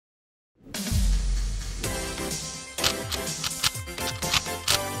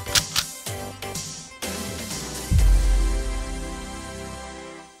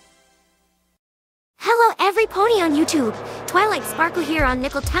Everypony on YouTube. Twilight Sparkle here on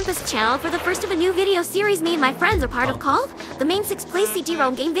Nickel Tempest channel for the first of a new video series me and my friends are part of called the main 6th place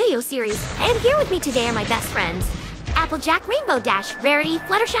CD-ROM game video series. And here with me today are my best friends, Applejack, Rainbow Dash, Rarity,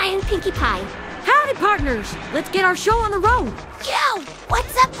 Fluttershy, and Pinkie Pie. Howdy, partners! Let's get our show on the road! Yo!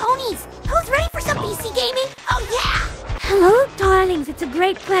 What's up, ponies? Who's ready for some PC gaming? Oh, yeah! Hello, darlings. It's a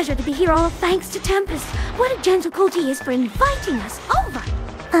great pleasure to be here, all thanks to Tempest. What a gentle cold he is for inviting us over.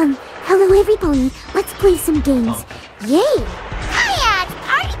 Hello, everypony. Let's play some games. Yay! Hiya! It's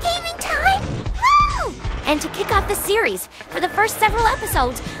party gaming time! Woo! And to kick off the series, for the first several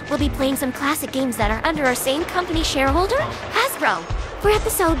episodes, we'll be playing some classic games that are under our same company shareholder, Hasbro. For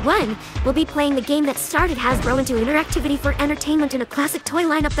episode 1, we'll be playing the game that started Hasbro into interactivity for entertainment in a classic toy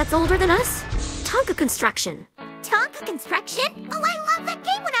lineup that's older than us, Tonka Construction. Tonka Construction? Oh, I loved that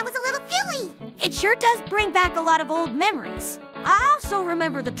game when I was a little filly! It sure does bring back a lot of old memories. I also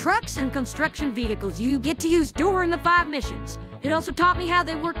remember the trucks and construction vehicles you get to use during the 5 missions. It also taught me how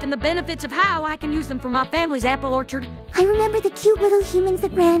they worked and the benefits of how I can use them for my family's apple orchard. I remember the cute little humans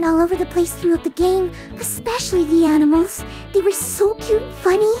that ran all over the place throughout the game, especially the animals. They were so cute and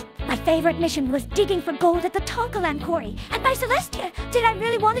funny. My favorite mission was digging for gold at the Tonkaland quarry, and by Celestia, did I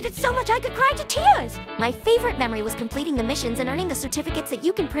really wanted it so much I could cry to tears. My favorite memory was completing the missions and earning the certificates that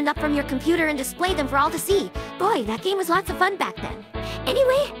you can print up from your computer and display them for all to see. Boy, that game was lots of fun back then.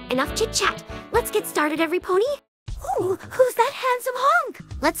 Anyway, enough chit-chat. Let's get started, everypony. Ooh, who's that handsome hunk?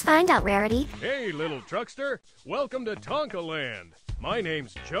 Let's find out, Rarity. Hey, little truckster. Welcome to Tonka Land. My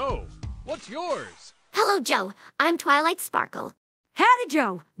name's Joe. What's yours? Hello, Joe. I'm Twilight Sparkle. Howdy,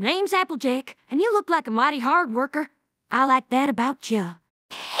 Joe. Name's Applejack, and you look like a mighty hard worker. I like that about you.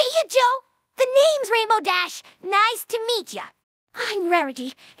 Hey, Joe! The name's Rainbow Dash. Nice to meet ya. I'm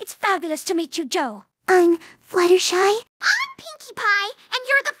Rarity. It's fabulous to meet you, Joe. I'm Fluttershy. I'm Pinkie Pie, and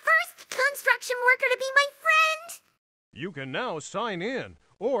you're the first construction worker to be my friend. You can now sign in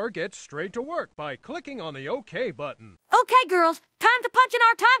or get straight to work by clicking on the OK button. Okay, girls, time to punch in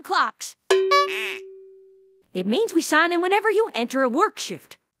our time clocks. It means we sign in whenever you enter a work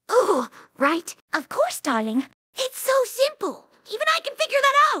shift. Oh, right. Of course, darling. It's so simple. Even I can figure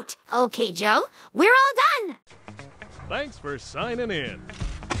that out. Okay, Joe. We're all done. Thanks for signing in.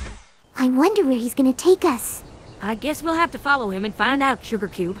 I wonder where he's gonna take us. I guess we'll have to follow him and find out, Sugar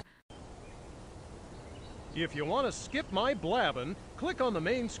Cube. If you want to skip my blabbing, click on the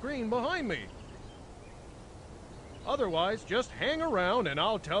main screen behind me. Otherwise, just hang around and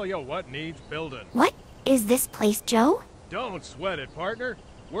I'll tell you what needs building. What is this place, Joe? Don't sweat it, partner.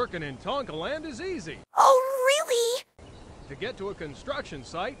 Working in Tonka Land is easy. Oh, really? To get to a construction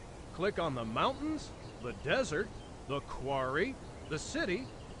site, click on the mountains, the desert, the quarry, the city,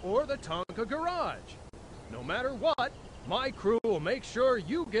 or the Tonka garage. No matter what, my crew will make sure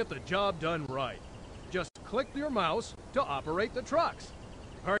you get the job done right. Just click your mouse to operate the trucks.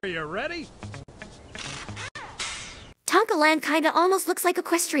 Are you ready? Tonkaland kinda almost looks like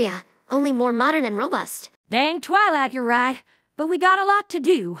Equestria, only more modern and robust. Dang, Twilight, you're right. But we got a lot to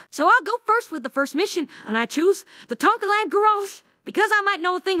do. So I'll go first with the first mission, and I choose the Tonkaland garage, because I might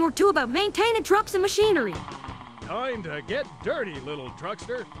know a thing or two about maintaining trucks and machinery. Time to get dirty, little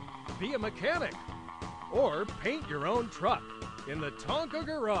truckster. Be a mechanic. Or paint your own truck in the Tonka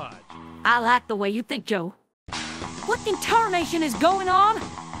garage. I like the way you think, Joe. What in tarnation is going on?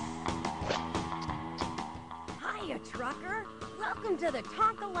 Hiya, trucker. Welcome to the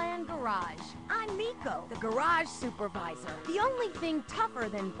Tonka Land garage. I'm Miko, the garage supervisor. The only thing tougher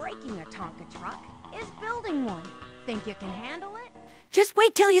than breaking a Tonka truck is building one. Think you can handle it? Just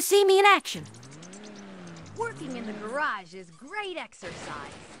wait till you see me in action. Working in the garage is great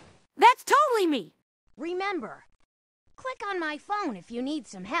exercise. That's totally me. Remember, click on my phone if you need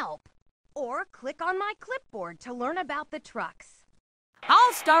some help. Or click on my clipboard to learn about the trucks.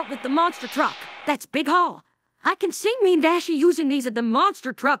 I'll start with the monster truck. That's Big Haul. I can see me and Dashy using these at the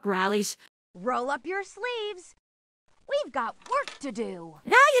monster truck rallies. Roll up your sleeves. We've got work to do.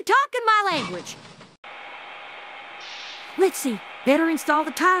 Now you're talking my language. Let's see. Better install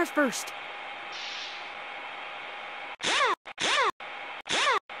the tires first.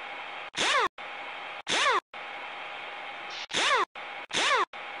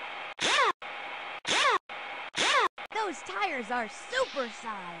 Those tires are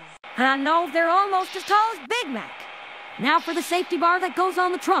super-sized. I know they're almost as tall as Big Mac. Now for the safety bar that goes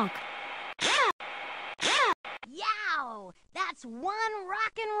on the trunk. Yow! That's one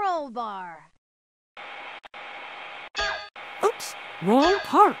rock and roll bar. Oops, wrong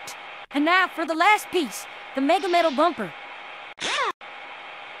part. And now for the last piece, the Mega Metal bumper.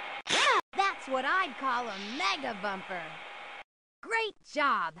 That's what I'd call a mega bumper. Great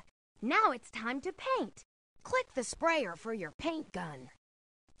job. Now it's time to paint. Click the sprayer for your paint gun.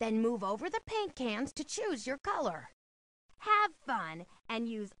 Then move over the paint cans to choose your color. Have fun and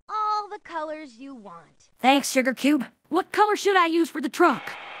use all the colors you want. Thanks, Sugar Cube. What color should I use for the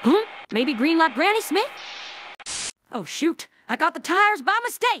truck? Huh? Maybe green like Granny Smith? Oh, shoot. I got the tires by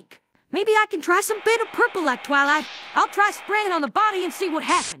mistake. Maybe I can try some bit of purple like Twilight. I'll try spraying on the body and see what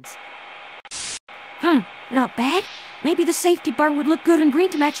happens. Not bad. Maybe the safety bar would look good in green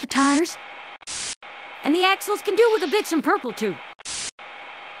to match the tires. And the axles can do with a bit some purple, too.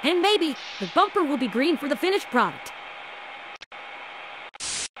 And maybe the bumper will be green for the finished product.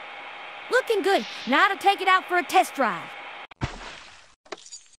 Looking good. Now to take it out for a test drive.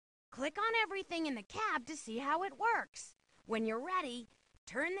 Click on everything in the cab to see how it works. When you're ready,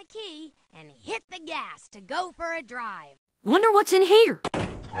 turn the key and hit the gas to go for a drive. Wonder what's in here.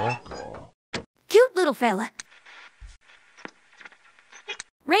 Cute little fella.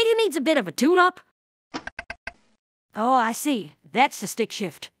 Radio needs a bit of a tune-up. Oh, I see. That's the stick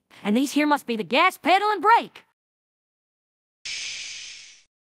shift. And these here must be the gas pedal and brake.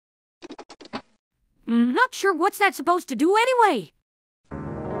 Not sure what's that supposed to do anyway.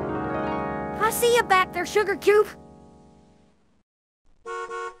 I see you back there, Sugar Cube.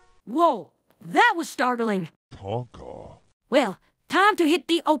 Whoa, that was startling. Tonka. Well, time to hit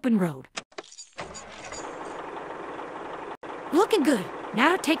the open road. Looking good.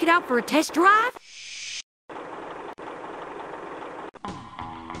 Now to take it out for a test drive?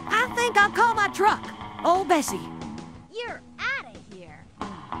 I think I'll call my truck, Old Bessie. You're out of here.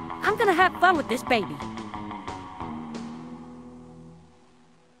 I'm gonna have fun with this baby.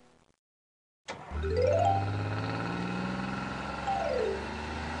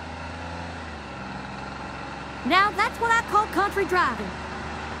 Now that's what I call country driving.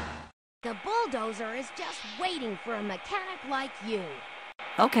 The bulldozer is just waiting for a mechanic like you.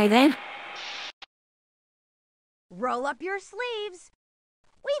 Okay then. Roll up your sleeves.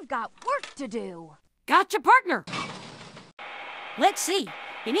 We've got work to do. Gotcha, partner. Let's see.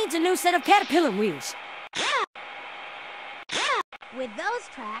 He needs a new set of caterpillar wheels. With those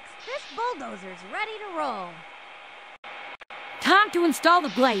tracks, this bulldozer's ready to roll. Time to install the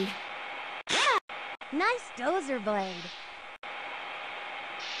blade. Nice dozer blade.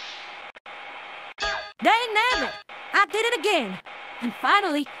 Dang nabbit! I did it again. And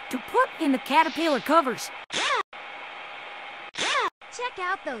finally, to put in the caterpillar covers. Check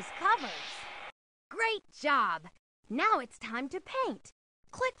out those covers. Great job. Now it's time to paint.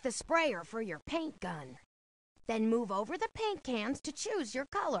 Click the sprayer for your paint gun. Then move over the paint cans to choose your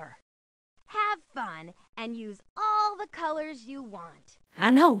color. Have fun and use all the colors you want. I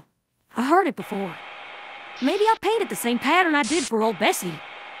know. I heard it before. Maybe I'll paint it the same pattern I did for old Bessie.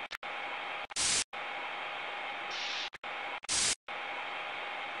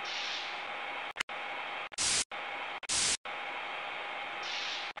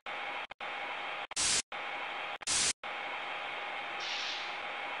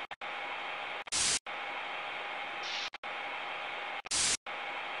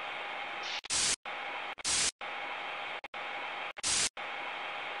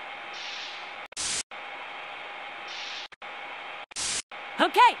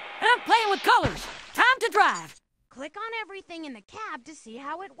 Okay, I'm playing with colors. Time to drive. Click on everything in the cab to see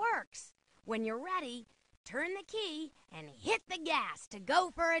how it works. When you're ready, turn the key and hit the gas to go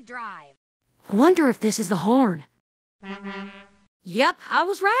for a drive. Wonder if this is the horn. Yep, I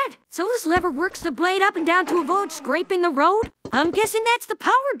was right. So this lever works the blade up and down to avoid scraping the road? I'm guessing that's the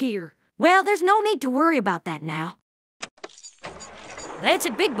power gear. Well, there's no need to worry about that now. That's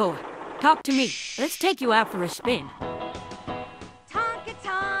it, big boy. Talk to me. Let's take you out for a spin. Tonka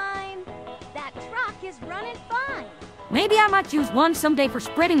time! That truck is running fine. Maybe I might use one someday for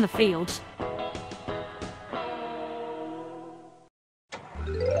spreading the fields.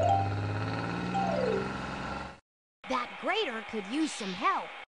 That grader could use some help.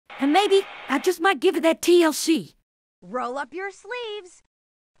 And maybe I just might give it that TLC. Roll up your sleeves.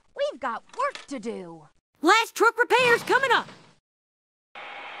 We've got work to do. Last truck repairs coming up.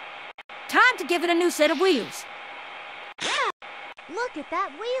 Time to give it a new set of wheels. Look at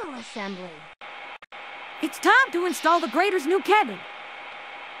that wheel assembly. It's time to install the grader's new cabin.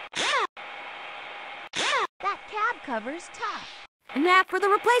 That cab cover's tough. And now for the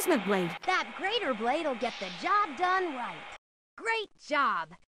replacement blade. That grader blade will get the job done right. Great job.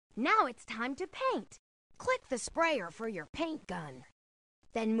 Now it's time to paint. Click the sprayer for your paint gun.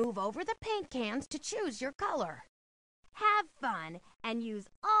 Then move over the paint cans to choose your color. Have fun and use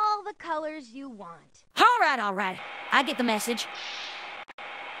all the colors you want. All right. I get the message.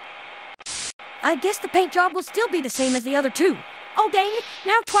 I guess the paint job will still be the same as the other two. Oh, dang it.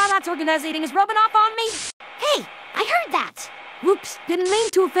 Now Twilight's organizing is rubbing off on me. I heard that. Whoops, didn't mean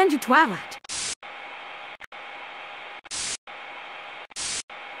to offend you, Twilight.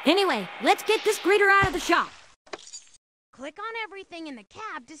 Anyway, let's get this greeter out of the shop. Click on everything in the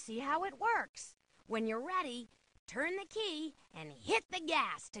cab to see how it works. When you're ready, turn the key and hit the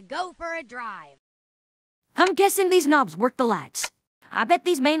gas to go for a drive. I'm guessing these knobs work the lights. I bet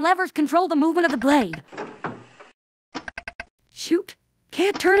these main levers control the movement of the blade. Shoot,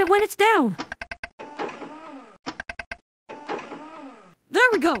 can't turn it when it's down. There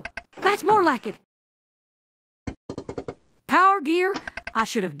we go. That's more like it. Power gear? I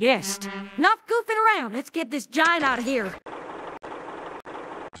should have guessed. Not goofing around. Let's get this giant out of here.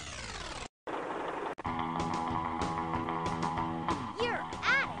 You're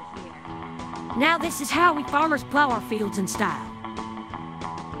out of here. Now this is how we farmers plow our fields in style.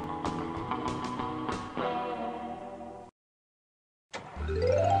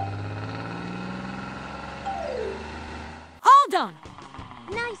 All done.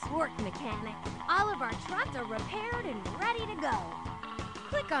 Nice work, mechanic. All of our trucks are repaired and ready to go.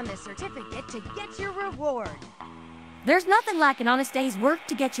 Click on the certificate to get your reward. There's nothing like an honest day's work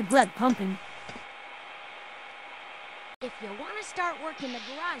to get your blood pumping. If you want to start working the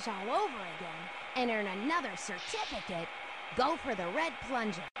garage all over again and earn another certificate, go for the red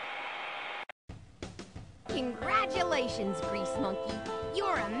plunger. Congratulations, Grease Monkey.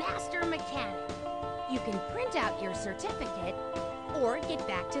 You're a master mechanic. You can print out your certificate or get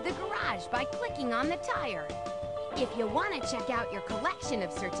back to the garage by clicking on the tire. If you want to check out your collection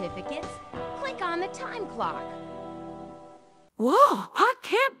of certificates, click on the time clock. Whoa, I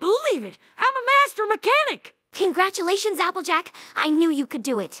can't believe it. I'm a master mechanic. Congratulations, Applejack. I knew you could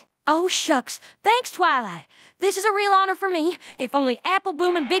do it. Oh, shucks. Thanks, Twilight. This is a real honor for me. If only Apple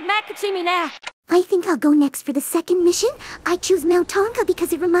Bloom and Big Mac could see me now. I think I'll go next for the second mission. I choose Mount Tonka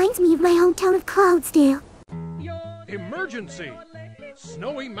because it reminds me of my hometown of Cloudsdale. Emergency!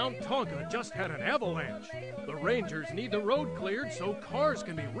 Snowy Mount Tonka just had an avalanche. The rangers need the road cleared so cars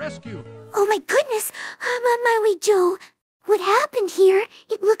can be rescued. Oh my goodness, I'm on my way, Joe. What happened here?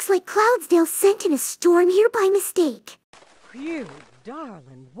 It looks like Cloudsdale sent in a storm here by mistake. Phew,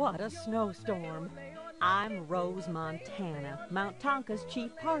 darling, what a snowstorm. I'm Rose Montana, Mount Tonka's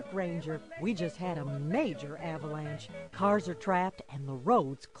chief park ranger. We just had a major avalanche. Cars are trapped and the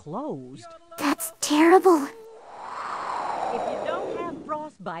road's closed. That's terrible. If you don't have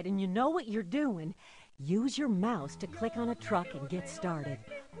frostbite and you know what you're doing, use your mouse to click on a truck and get started.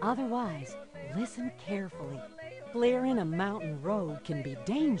 Otherwise, listen carefully. Clearing a mountain road can be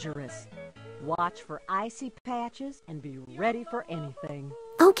dangerous. Watch for icy patches and be ready for anything.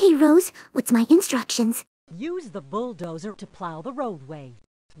 Okay, Rose, what's my instructions? Use the bulldozer to plow the roadway.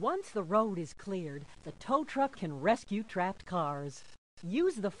 Once the road is cleared, the tow truck can rescue trapped cars.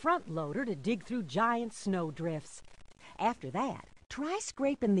 Use the front loader to dig through giant snow drifts. After that, try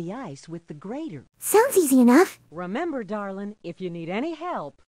scraping the ice with the grater. Sounds easy enough. Remember, darling, if you need any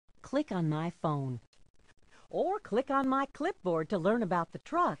help, click on my phone. Or click on my clipboard to learn about the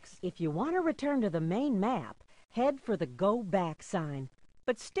trucks. If you want to return to the main map, head for the Go Back sign.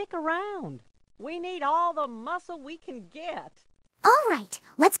 But stick around. We need all the muscle we can get. All right,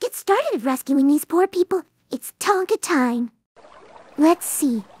 let's get started rescuing these poor people. It's Tonka time. Let's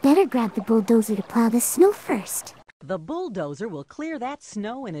see, better grab the bulldozer to plow the snow first. The bulldozer will clear that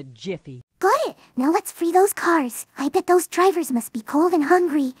snow in a jiffy. Got it. Now let's free those cars. I bet those drivers must be cold and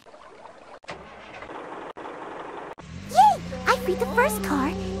hungry. Yay! I freed the first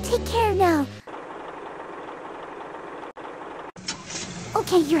car. Take care now.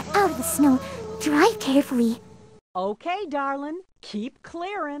 Okay, you're out of the snow. Drive carefully. Okay, darling. Keep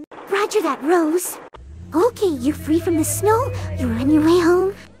clearing. Roger that, Rose. Okay, you're free from the snow. You're on your way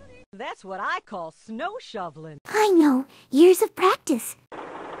home. That's what I call snow shoveling. I know. Years of practice.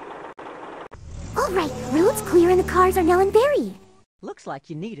 All right, road's clear and the cars are now unburied. Looks like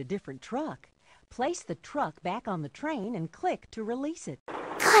you need a different truck. Place the truck back on the train and click to release it.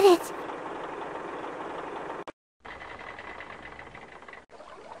 Got it.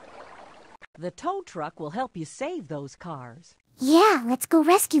 The tow truck will help you save those cars. Yeah, let's go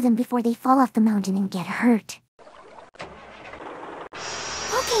rescue them before they fall off the mountain and get hurt.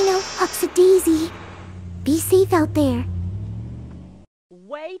 Okay, now, Huxadaisy. Be safe out there.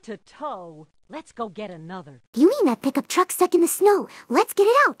 Way to tow. Let's go get another. You mean that pickup truck stuck in the snow? Let's get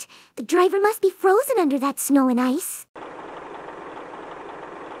it out. The driver must be frozen under that snow and ice.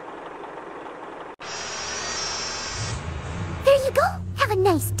 There you go. Have a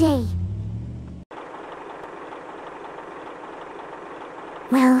nice day.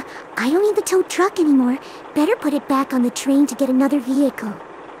 Well, I don't need the tow truck anymore. Better put it back on the train to get another vehicle.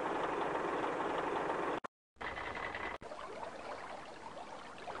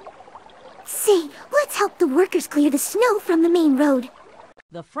 Say, let's help the workers clear the snow from the main road.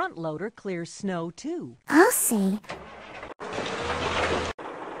 The front loader clears snow too. I'll say.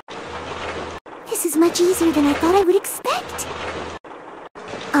 This is much easier than I thought I would expect.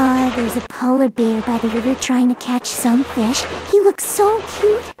 There's a polar bear by the river trying to catch some fish. He looks so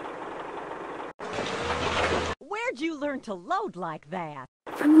cute. Where'd you learn to load like that?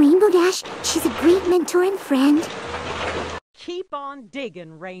 From Rainbow Dash, she's a great mentor and friend. Keep on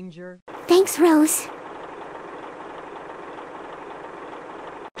digging, Ranger. Thanks, Rose.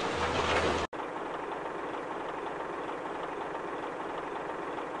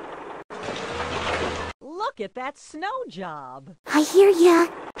 Look at that snow job. I hear ya.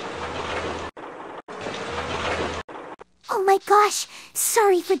 Oh my gosh,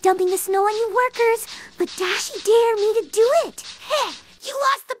 sorry for dumping the snow on you workers, but Dashy dared me to do it. Hey, you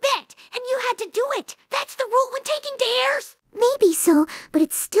lost the bet, and you had to do it. That's the rule when taking dares. Maybe so, but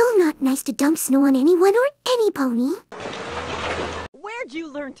it's still not nice to dump snow on anyone or any pony. Where'd you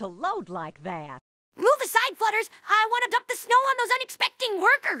learn to load like that? Move aside, Flutters. I want to dump the snow on those unexpected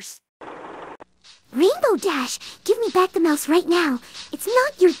workers. Rainbow Dash, give me back the mouse right now. It's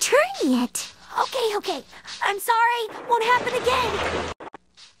not your turn yet. Okay. I'm sorry. Won't happen again.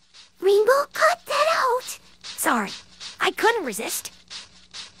 Rainbow, cut that out. Sorry. I couldn't resist.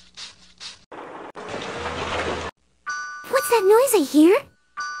 What's that noise I hear?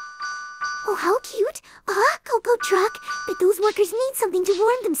 Oh, how cute. Cocoa truck. But those workers need something to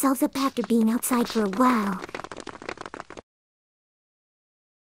warm themselves up after being outside for a while.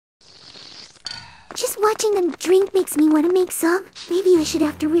 Just watching them drink makes me want to make some. Maybe I should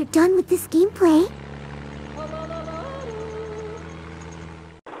after we're done with this gameplay.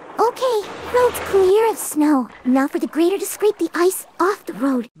 Okay, road's clear of snow. Now for the grater to scrape the ice off the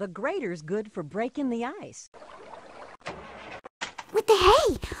road. The grater's good for breaking the ice. What the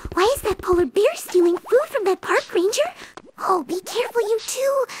hey? Why is that polar bear stealing food from that park ranger? Oh, be careful, you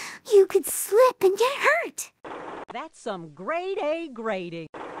two. You could slip and get hurt. That's some grade A grading.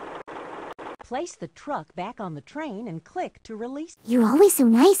 Place the truck back on the train and click to release. You're always so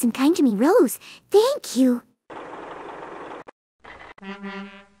nice and kind to me, Rose. Thank you.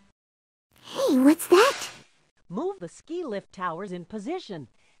 Hey, what's that? Move the ski lift towers in position,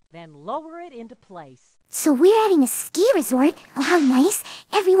 then lower it into place. So we're adding a ski resort. Oh, how nice.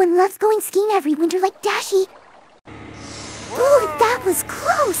 Everyone loves going skiing every winter like Dashy. Ooh, that was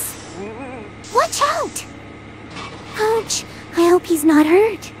close. Watch out. Ouch. I hope he's not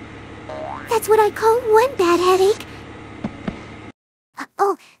hurt. That's what I call one bad headache.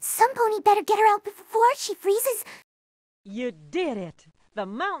 Oh, some pony better get her out before she freezes. You did it! The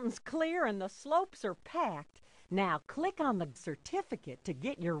mountain's clear and the slopes are packed. Now click on the certificate to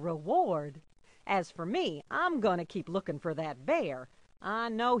get your reward. As for me, I'm gonna keep looking for that bear. I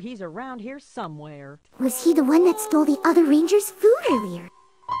know he's around here somewhere. Was he the one that stole the other ranger's food earlier?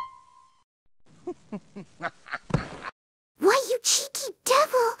 Why, you cheeky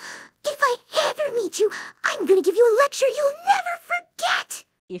devil! If I ever meet you, I'm gonna give you a lecture you'll never forget!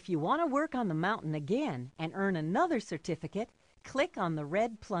 If you want to work on the mountain again and earn another certificate, click on the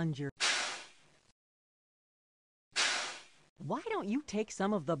red plunger. Why don't you take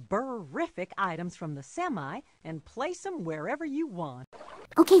some of the burrific items from the semi and place them wherever you want?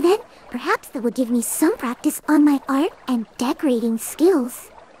 Okay then, perhaps that would give me some practice on my art and decorating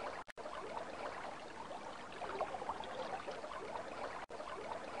skills.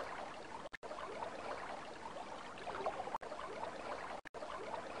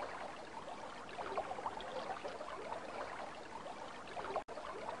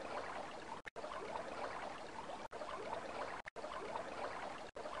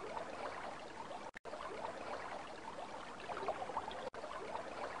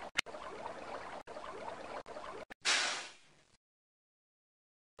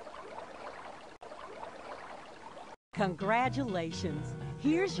 Congratulations!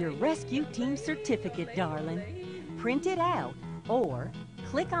 Here's your rescue team certificate, darling. Print it out, or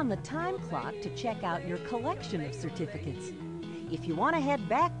click on the time clock to check out your collection of certificates. If you want to head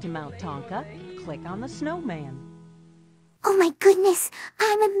back to Mount Tonka, click on the snowman. Oh my goodness,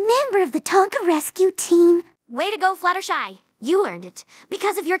 I'm a member of the Tonka rescue team. Way to go, Fluttershy. You earned it.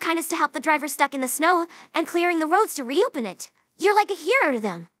 Because of your kindness to help the driver stuck in the snow and clearing the roads to reopen it. You're like a hero to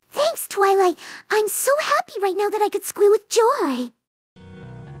them. Thanks, Twilight. I'm so happy right now that I could squeal with joy.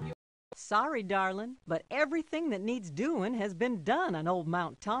 Sorry, darling, but everything that needs doing has been done on old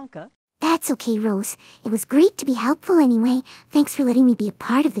Mount Tonka. That's okay, Rose. It was great to be helpful anyway. Thanks for letting me be a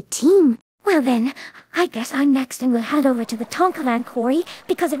part of the team. Well then, I guess I'm next and we'll head over to the Tonkaland quarry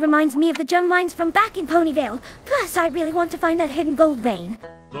because it reminds me of the gem mines from back in Ponyvale. Plus, I really want to find that hidden gold vein.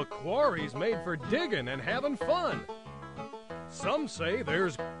 The quarry's made for digging and having fun. Some say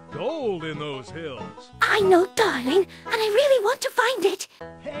there's gold in those hills. I know, darling, and I really want to find it.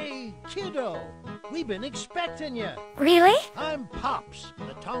 Hey, kiddo, we've been expecting you. Really? I'm Pops,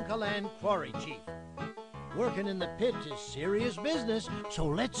 the Tonka Land Quarry Chief. Working in the pit is serious business, so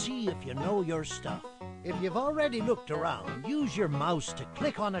let's see if you know your stuff. If you've already looked around, use your mouse to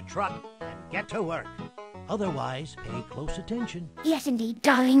click on a truck and get to work. Otherwise, pay close attention. Yes, indeed,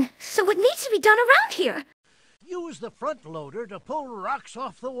 darling. So what needs to be done around here? Use the front loader to pull rocks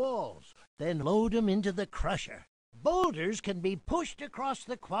off the walls, then load them into the crusher. Boulders can be pushed across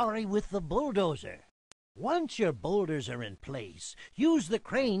the quarry with the bulldozer. Once your boulders are in place, use the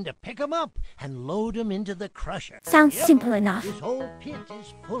crane to pick them up and load them into the crusher. Sounds simple enough. This whole pit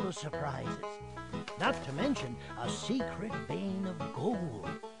is full of surprises. Not to mention a secret vein of gold.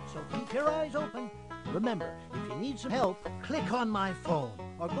 So keep your eyes open. Remember, if you need some help, click on my phone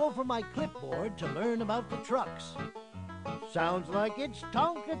or go for my clipboard to learn about the trucks. Sounds like it's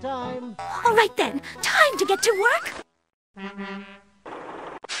Tonka time. All right then, time to get to work.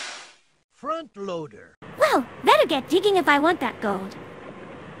 Front loader. Well, better get digging if I want that gold.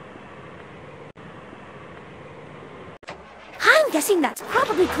 I'm guessing that's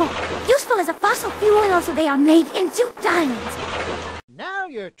probably coal. Useful as a fossil fuel, and also they are made into diamonds. Now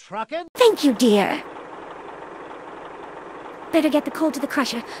you're trucking. Thank you, dear. Better get the coal to the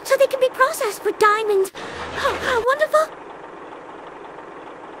crusher so they can be processed for diamonds. Oh, how wonderful!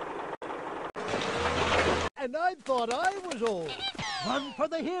 And I thought I was old. Run for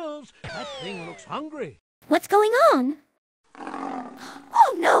the hills. That thing looks hungry. What's going on?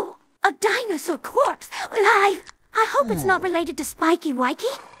 Oh no! A dinosaur corpse! Alive! I hope it's not related to Spiky Wikey.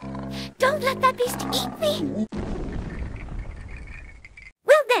 Don't let that beast eat me!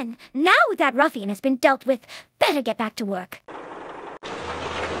 Well then, now that ruffian has been dealt with, better get back to work.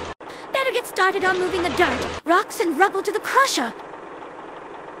 Better get started on moving the dirt, rocks, and rubble to the crusher.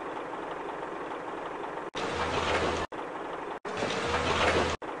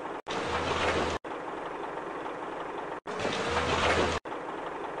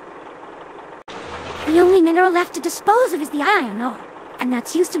 The only mineral left to dispose of is the iron ore, and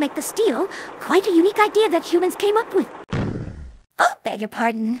that's used to make the steel. Quite a unique idea that humans came up with. Oh, beg your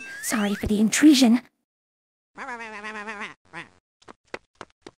pardon. Sorry for the intrusion.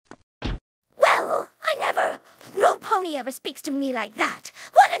 Well, I never. No pony ever speaks to me like that.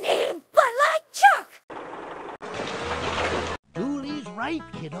 What a name! But like Chuck! Dooley's right,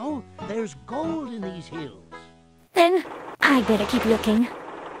 kiddo. There's gold in these hills. Then, I better keep looking.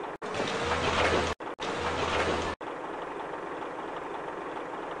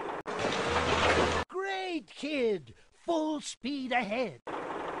 Great, kid. Full speed ahead.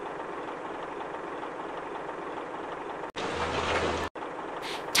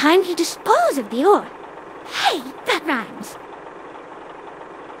 Time to dispose of the ore. Hey, that rhymes.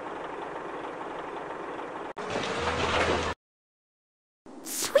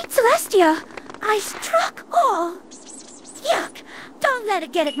 Sweet Celestia, I struck ore. Yuck, don't let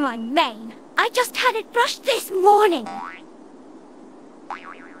it get in my mane. I just had it brushed this morning.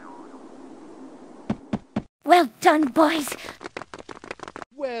 Well done, boys.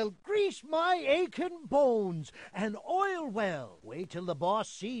 Well, grease my aching bones and oil well. Wait till the boss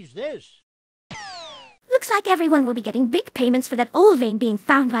sees this. Looks like everyone will be getting big payments for that old vein being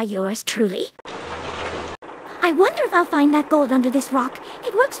found by yours truly. I wonder if I'll find that gold under this rock.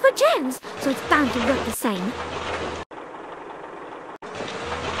 It works for gems, so it's bound to look the same.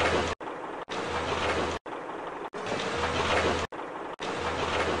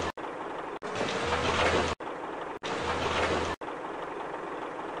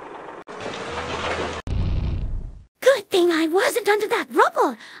 Good thing I wasn't under that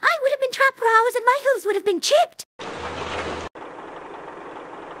rubble. I would have been trapped for hours and my hooves would have been chipped.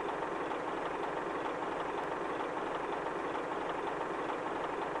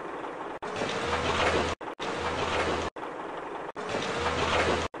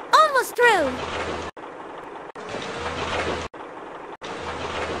 Almost through.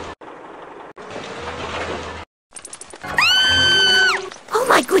 Oh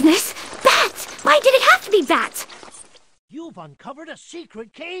my goodness! Bats! Why did it have to be bats? You've uncovered a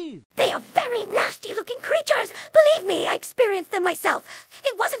secret cave. They are very nasty-looking creatures. Believe me, I experienced them myself.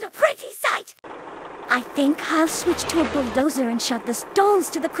 It wasn't a pretty sight. I think I'll switch to a bulldozer and shove the stones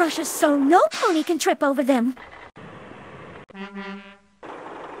to the crusher so no pony can trip over them.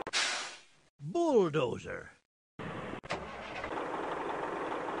 Bulldozer.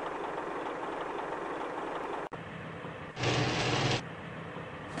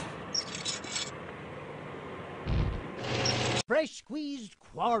 Fresh squeezed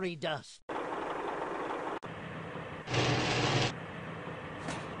quarry dust.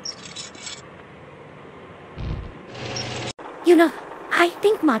 You know, I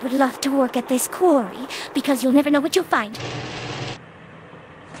think Maud would love to work at this quarry, because you'll never know what you'll find.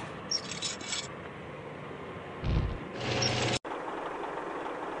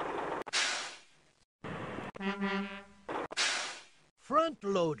 Front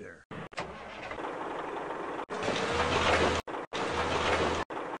loader.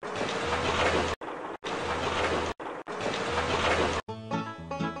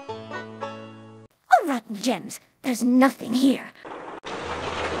 Oh, rotten gems. There's nothing here.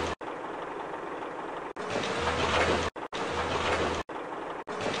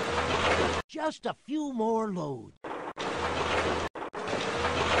 Just a few more loads.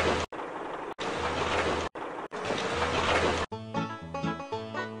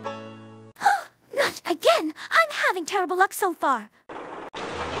 Not again! I'm having terrible luck so far.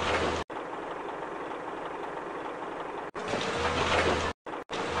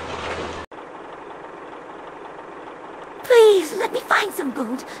 Please, let me find some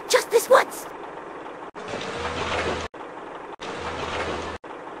gold. Just this once.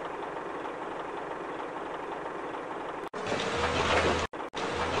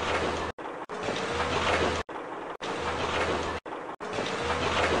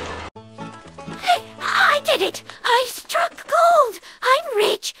 Hey, I did it! I struck gold! I'm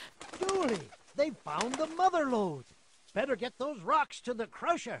rich! Julie, they found the mother lode. Better get those rocks to the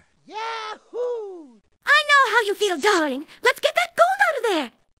crusher. Yahoo! I know how you feel, darling. Let's get that gold out of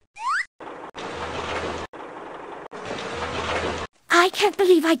there! I can't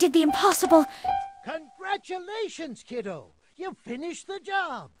believe I did the impossible. Congratulations, kiddo. You finished the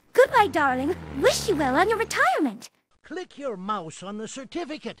job. Goodbye, darling. Wish you well on your retirement. Click your mouse on the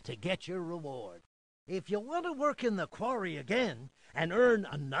certificate to get your reward. If you want to work in the quarry again and earn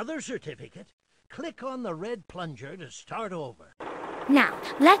another certificate, click on the red plunger to start over. Now,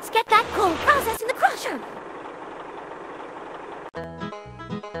 let's get that gold processed in the crusher.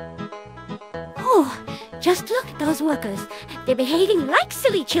 Oh, just look at those workers. They're behaving like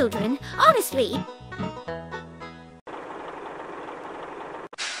silly children, honestly.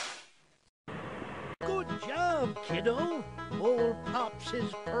 Good job, kiddo. Old Pops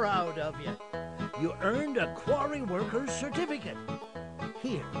is proud of you. You earned a quarry worker's certificate.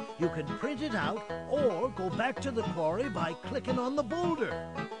 Here, you can print it out or go back to the quarry by clicking on the boulder.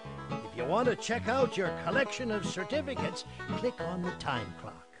 If you want to check out your collection of certificates, click on the time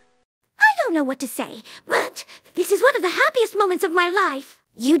clock. I don't know what to say, but this is one of the happiest moments of my life.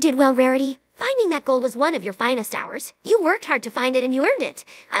 You did well, Rarity. Finding that gold was one of your finest hours. You worked hard to find it and you earned it.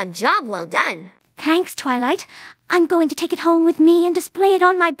 A job well done. Thanks, Twilight. I'm going to take it home with me and display it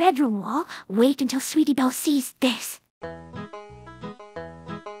on my bedroom wall. Wait until Sweetie Belle sees this.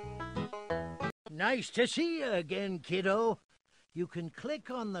 Nice to see you again, kiddo. You can click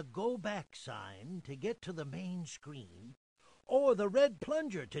on the Go Back sign to get to the main screen, or the red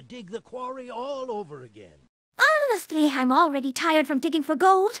plunger to dig the quarry all over again. Honestly, I'm already tired from digging for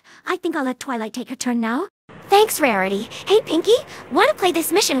gold. I think I'll let Twilight take her turn now. Thanks, Rarity. Hey, Pinky, want to play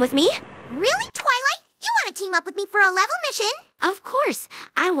this mission with me? Really, Twilight? You want to team up with me for a level mission? Of course.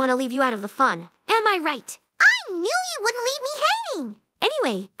 I want to leave you out of the fun. Am I right? I knew you wouldn't leave me hanging.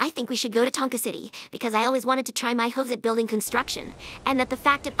 Anyway, I think we should go to Tonka City, because I always wanted to try my hooves at building construction, and that the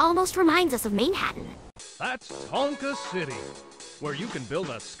fact it almost reminds us of Manhattan. That's Tonka City, where you can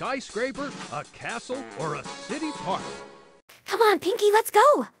build a skyscraper, a castle, or a city park. Come on, Pinky, let's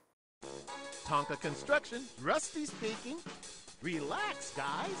go. Tonka Construction, Rusty speaking. Relax,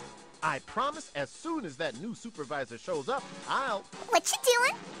 guys. I promise as soon as that new supervisor shows up, I'll... What you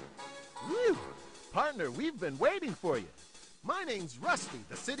doing? Whew. Partner, we've been waiting for you. My name's Rusty,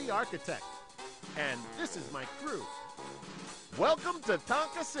 the city architect. And this is my crew. Welcome to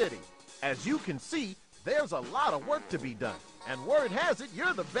Tonka City. As you can see, there's a lot of work to be done. And word has it,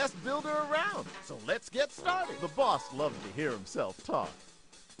 you're the best builder around. So let's get started. The boss loves to hear himself talk.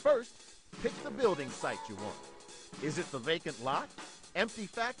 First, pick the building site you want. Is it the vacant lot, empty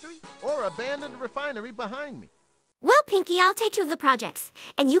factory, or abandoned refinery behind me? Well, Pinky, I'll take 2 of the projects,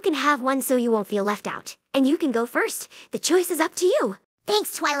 and you can have one so you won't feel left out. And you can go first. The choice is up to you.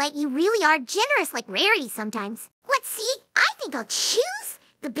 Thanks, Twilight. You really are generous like Rarity sometimes. Let's see. I think I'll choose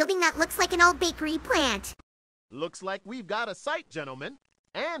the building that looks like an old bakery plant. Looks like we've got a site, gentlemen,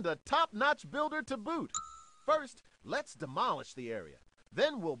 and a top-notch builder to boot. First, let's demolish the area.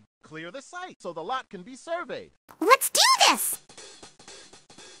 Then we'll clear the site so the lot can be surveyed. Let's do this!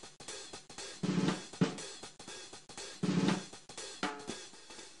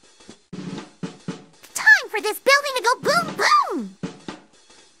 Time for this building to go boom, boom!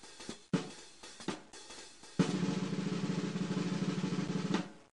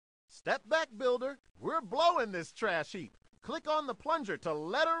 Step back, builder. We're blowing this trash heap. Click on the plunger to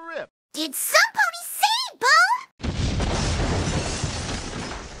let her rip. Did some pony say, Bone?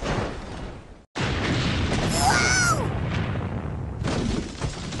 Whoa!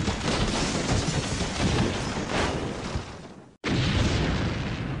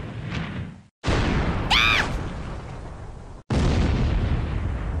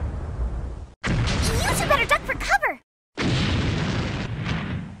 You two better duck for cover.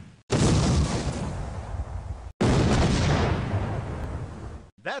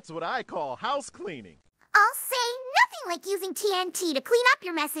 That's what I call house cleaning. I'll say nothing like using TNT to clean up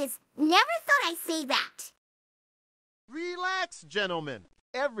your messes. Never thought I'd say that. Relax, gentlemen.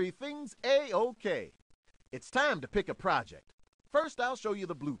 Everything's A-OK. It's time to pick a project. First, I'll show you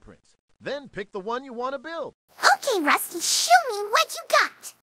the blueprints. Then pick the one you want to build. Okay, Rusty, show me what you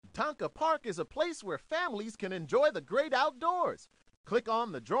got. Tonka Park is a place where families can enjoy the great outdoors. Click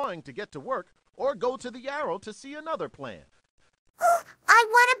on the drawing to get to work, or go to the arrow to see another plan. I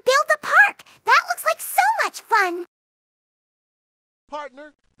want to build the park. That looks like so much fun.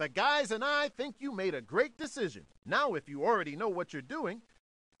 Partner, the guys and I think you made a great decision. Now, if you already know what you're doing,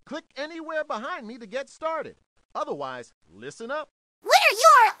 click anywhere behind me to get started. Otherwise, listen up. What are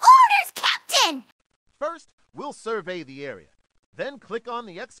your orders, Captain? First, we'll survey the area. Then click on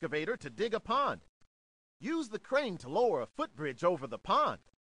the excavator to dig a pond. Use the crane to lower a footbridge over the pond.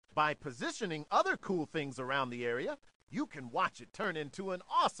 By positioning other cool things around the area, you can watch it turn into an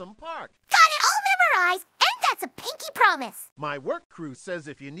awesome park. Got it all memorized, and that's a pinky promise. My work crew says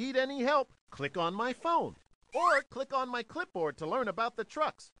if you need any help, click on my phone. Or click on my clipboard to learn about the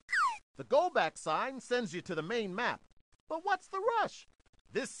trucks. The go back sign sends you to the main map. But what's the rush?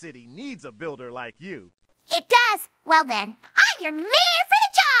 This city needs a builder like you. It does. Well then, I'm your man for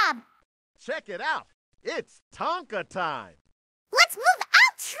the job. Check it out. It's Tonka time. Let's move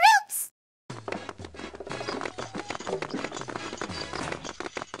out, troops.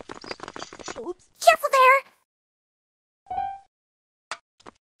 Oops. Careful there.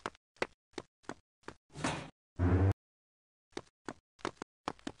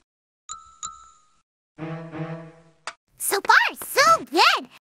 So far, so good.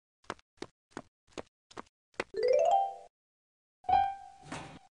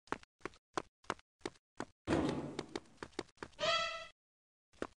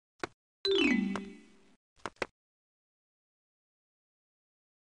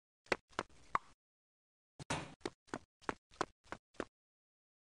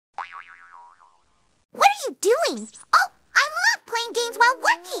 What are you doing? Oh, I love playing games while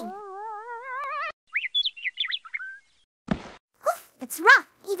working. Oof, it's rough,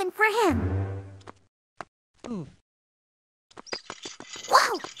 even for him.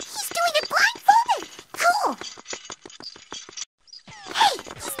 Whoa, he's doing it blindfolded. Cool. Hey,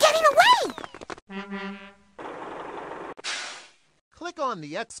 he's getting away. Click on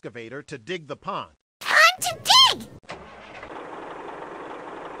the excavator to dig the pond. Time to dig.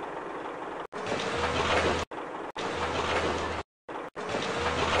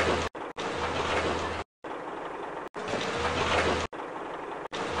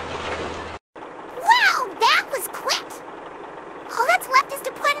 Wow, that was quick! All that's left is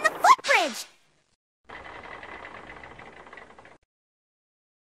to put in the footbridge!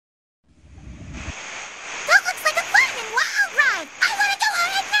 That looks like a fun and wild ride! I want to go on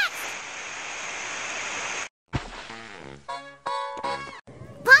it next!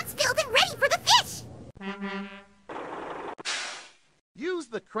 Pond's filled and ready for the fish! Use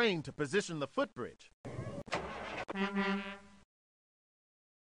the crane to position the footbridge.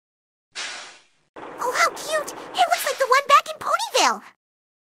 Oh, how cute! It looks like the one back in Ponyville!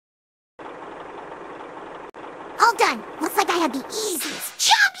 All done. Looks like I have the easiest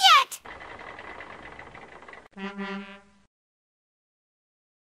job yet!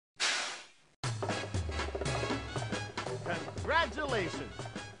 Congratulations!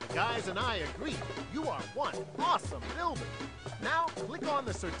 The guys and I agree. You are one awesome builder. Now click on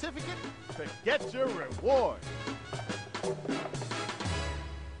the certificate to get your reward.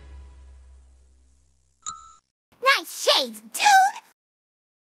 Nice shades, dude!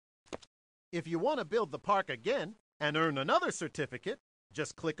 If you want to build the park again and earn another certificate,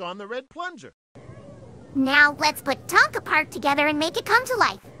 just click on the red plunger. Now let's put Tonka Park together and make it come to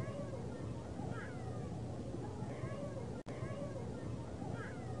life.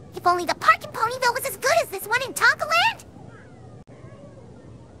 If only the park in Ponyville was as good as this one in Tonka Land!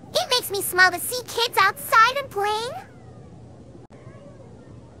 It makes me smile to see kids outside and playing.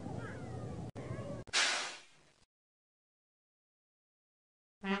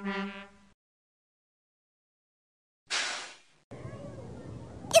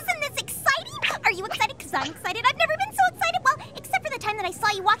 Isn't this I'm excited. I've never been so excited. Well, except for the time that I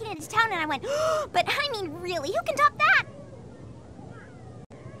saw you walking into town and I went, but I mean, really, who can top that?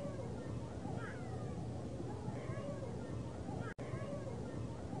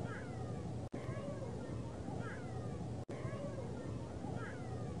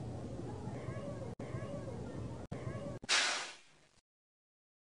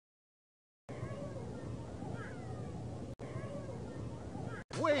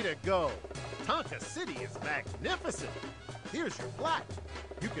 Way to go! Tonka City is magnificent! Here's your plaque.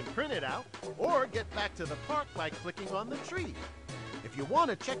 You can print it out or get back to the park by clicking on the tree. If you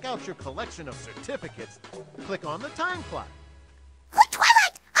want to check out your collection of certificates, click on the time clock. Look,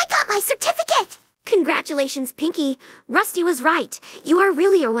 Twilight! I got my certificate! Congratulations, Pinky. Rusty was right. You are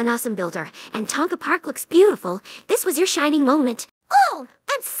really a one awesome builder, and Tonka Park looks beautiful. This was your shining moment. Oh,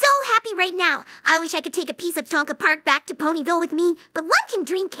 I'm so happy right now. I wish I could take a piece of Tonka Park back to Ponyville with me, but one can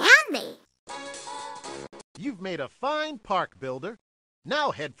dream, can they? You've made a fine park builder.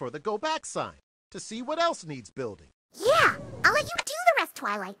 Now head for the go back sign to see what else needs building. Yeah, I'll let you do the rest,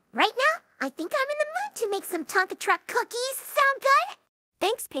 Twilight. Right now, I think I'm in the mood to make some Tonka Truck cookies. Sound good?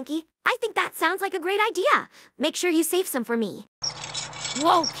 Thanks, Pinky. I think that sounds like a great idea. Make sure you save some for me.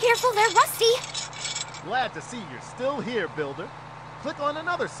 Whoa, careful there, Rusty! Glad to see you're still here, builder. Click on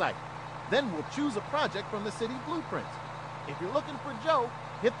another site. Then we'll choose a project from the city blueprints. If you're looking for Joe,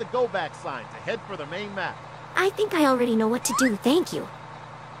 hit the go back sign to head for the main map. I think I already know what to do, thank you.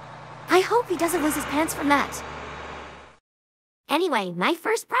 I hope he doesn't lose his pants from that. Anyway, my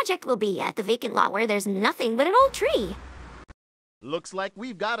first project will be at the vacant lot where there's nothing but an old tree. Looks like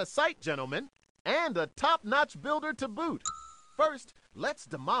we've got a site, gentlemen, and a top-notch builder to boot. First, let's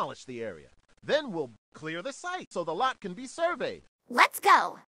demolish the area. Then we'll clear the site so the lot can be surveyed. Let's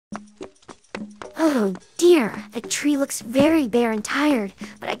go. Oh dear, the tree looks very bare and tired,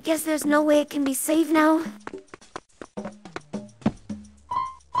 but I guess there's no way it can be saved now.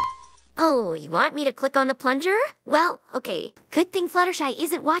 Oh, you want me to click on the plunger? Well, okay. Good thing Fluttershy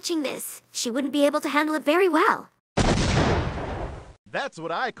isn't watching this. She wouldn't be able to handle it very well. That's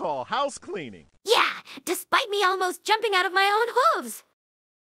what I call house cleaning. Yeah, despite me almost jumping out of my own hooves.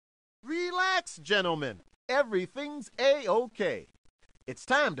 Relax, gentlemen. Everything's A-okay. It's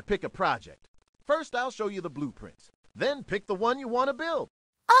time to pick a project. First, I'll show you the blueprints. Then pick the one you want to build.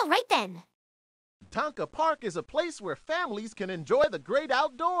 All right then. Tonka Park is a place where families can enjoy the great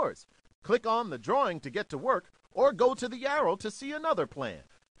outdoors. Click on the drawing to get to work, or go to the arrow to see another plan.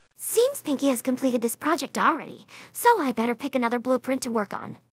 Seems Pinky has completed this project already, so I better pick another blueprint to work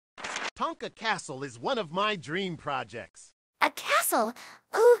on. Tonka Castle is one of my dream projects. A castle?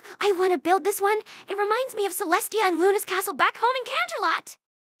 Ooh, I want to build this one. It reminds me of Celestia and Luna's castle back home in Canterlot.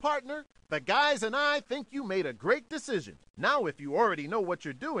 Partner, the guys and I think you made a great decision. Now, if you already know what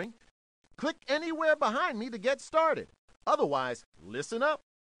you're doing, click anywhere behind me to get started. Otherwise, listen up.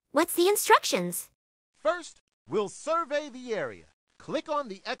 What's the instructions? First, we'll survey the area. Click on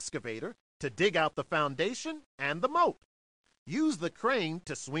the excavator to dig out the foundation and the moat. Use the crane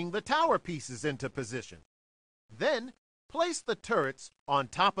to swing the tower pieces into position. Then, place the turrets on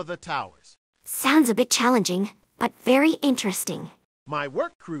top of the towers. Sounds a bit challenging, but very interesting. My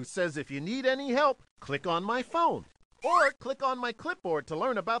work crew says if you need any help, click on my phone. Or click on my clipboard to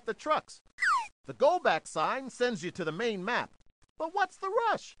learn about the trucks. The go back sign sends you to the main map. But what's the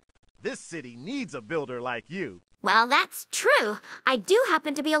rush? This city needs a builder like you. Well, that's true. I do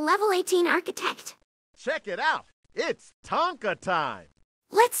happen to be a level 18 architect. Check it out. It's Tonka time.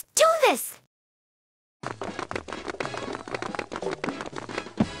 Let's do this!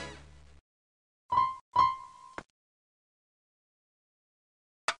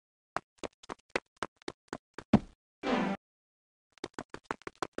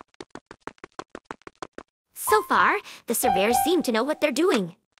 So far, the surveyors seem to know what they're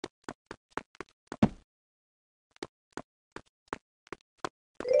doing.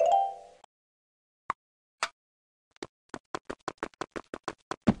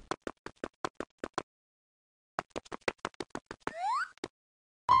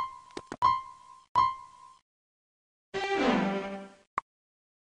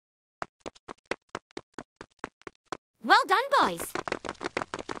 Well done, boys!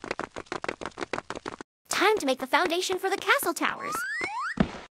 Time to make the foundation for the castle towers.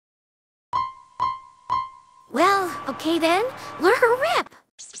 Well, okay then. Let her rip!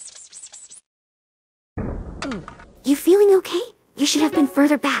 You feeling okay? You should have been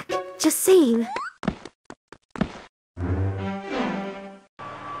further back. Just saying. Fire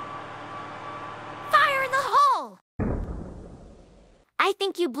in the hole! I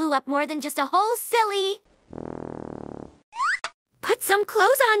think you blew up more than just a hole, silly! Put some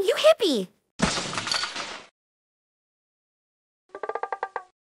clothes on, you hippie!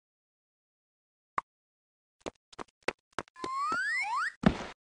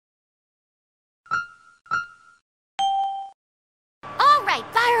 right,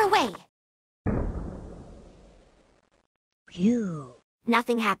 fire away. Phew.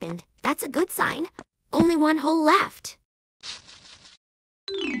 Nothing happened. That's a good sign. Only one hole left.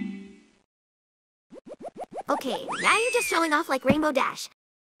 Okay, now you're just showing off like Rainbow Dash.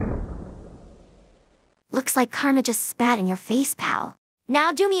 Looks like karma just spat in your face, pal.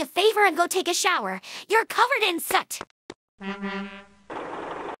 Now do me a favor and go take a shower. You're covered in soot.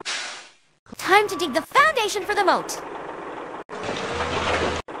 Time to dig the foundation for the moat.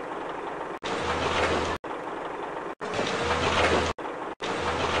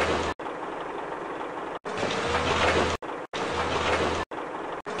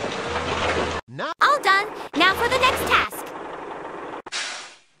 Now, All done. Now for the next task.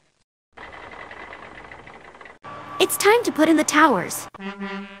 It's time to put in the towers.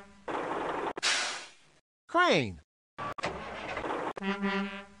 crane.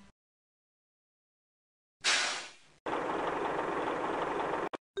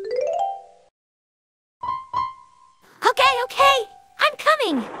 Okay, I'm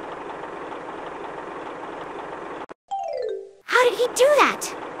coming. How did he do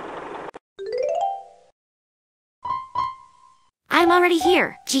that? I'm already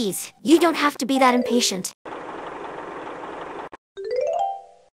here. Geez, you don't have to be that impatient.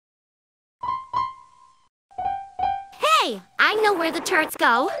 Hey, I know where the turrets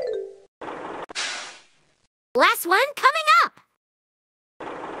go. Last one coming up.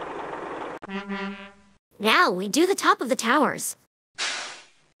 Now we do the top of the towers.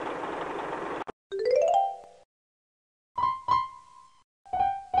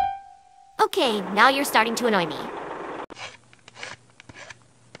 Okay, now you're starting to annoy me.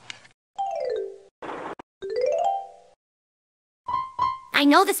 I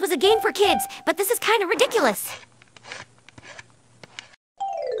know this was a game for kids, but this is kind of ridiculous.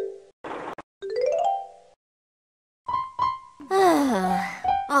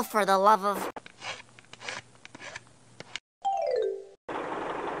 Oh, for the love of...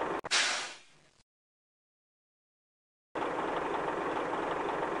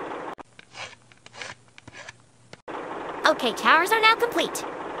 Okay, towers are now complete.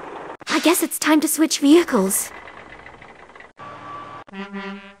 I guess it's time to switch vehicles.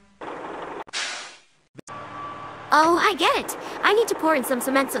 Oh, I get it. I need to pour in some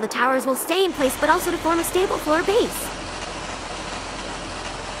cement so the towers will stay in place, but also to form a stable floor base.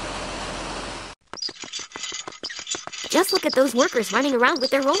 Just look at those workers running around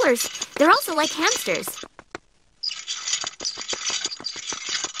with their rollers. They're also like hamsters.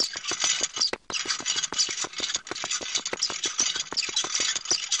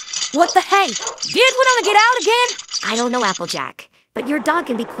 What the hey? Did we want to get out again? I don't know, Applejack, but your dog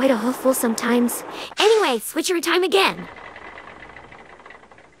can be quite a hoofful sometimes. Anyway, switcheroo time again.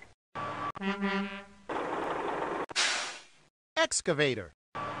 Excavator.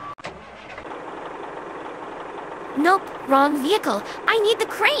 Nope, wrong vehicle. I need the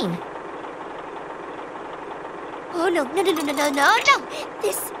crane. Oh, no.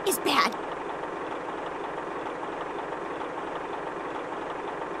 This is bad.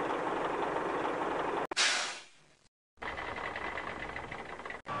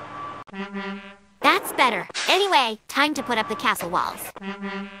 That's better. Anyway, time to put up the castle walls.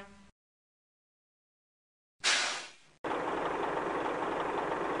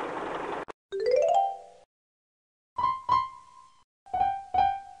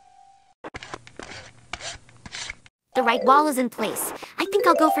 The right wall is in place. I think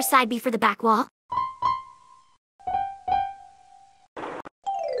I'll go for side B for the back wall.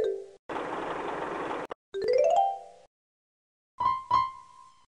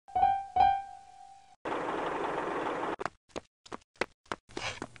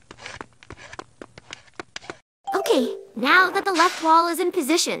 Okay, now that the left wall is in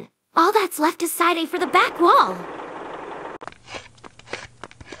position, all that's left is side A for the back wall.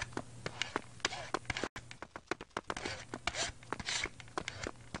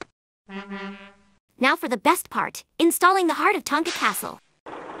 Now for the best part, installing the heart of Tonka Castle.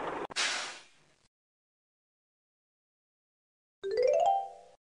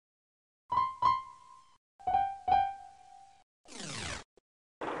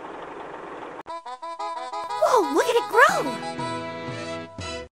 Whoa, look at it grow!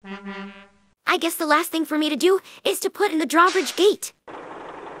 I guess the last thing for me to do is to put in the drawbridge gate.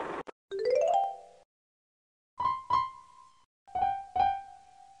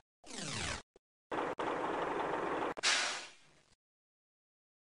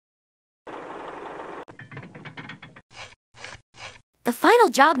 The final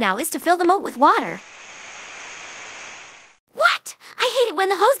job now is to fill the moat with water. What? I hate it when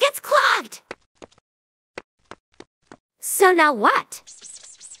the hose gets clogged! So now what?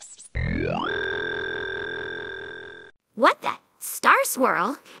 What the? Star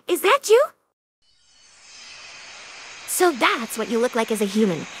Swirl? Is that you? So that's what you look like as a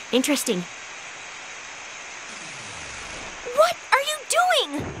human. Interesting. What are you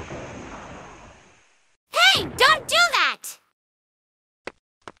doing? Hey, don't do that!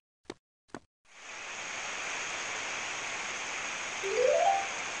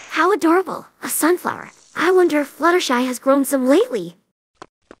 How adorable. A sunflower. I wonder if Fluttershy has grown some lately.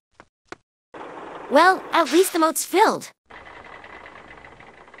 Well, at least the moat's filled.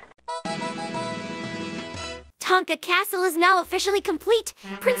 Tonka Castle is now officially complete.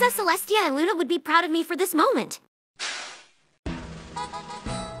 Princess Celestia and Luna would be proud of me for this moment.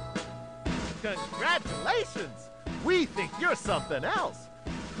 Congratulations! We think you're something else.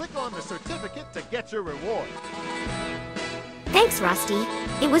 Click on the certificate to get your reward. Thanks, Rusty.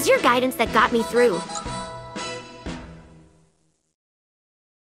 It was your guidance that got me through.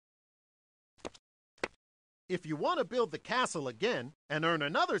 If you want to build the castle again and earn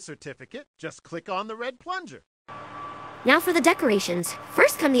another certificate, just click on the red plunger. Now for the decorations.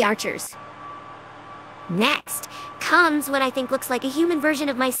 First come the archers. Next comes what I think looks like a human version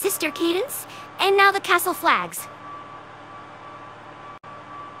of my sister Cadence. And now the castle flags.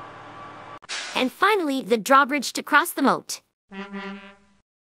 And finally, the drawbridge to cross the moat.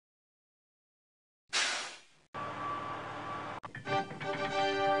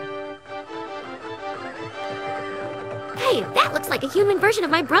 Hey, that looks like a human version of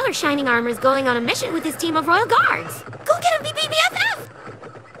my brother Shining Armor's going on a mission with his team of Royal Guards. Go get him, BBFF!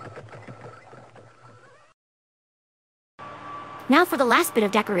 Now for the last bit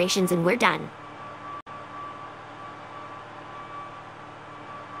of decorations and we're done.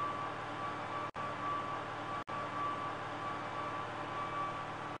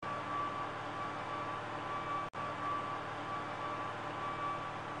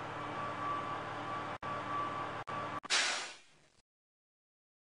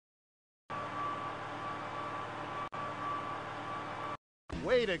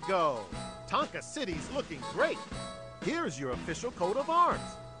 Way to go! Tonka City's looking great. Here's your official coat of arms.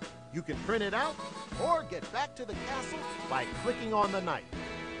 You can print it out or get back to the castle by clicking on the knight.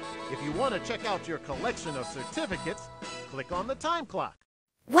 If you want to check out your collection of certificates, click on the time clock.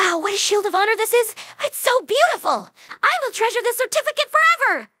 Wow, what a shield of honor this is! It's so beautiful! I will treasure this certificate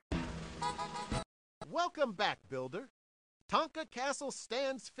forever! Welcome back, Builder. Tonka Castle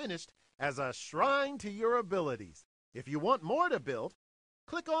stands finished as a shrine to your abilities. If you want more to build,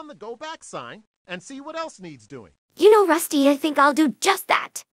 click on the Go Back sign and see what else needs doing. You know, Rusty, I think I'll do just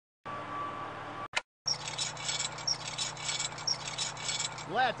that.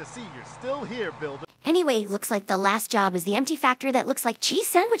 Glad to see you're still here, Builder. Anyway, looks like the last job is the empty factory that looks like Cheese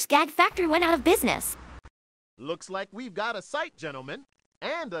Sandwich Gag Factory went out of business. Looks like we've got a site, gentlemen,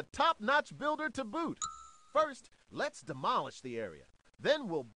 and a top-notch builder to boot. First, let's demolish the area. Then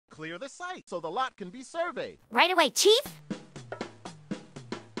we'll clear the site so the lot can be surveyed. Right away, Chief!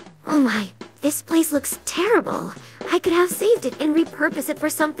 Oh my, this place looks terrible. I could have saved it and repurposed it for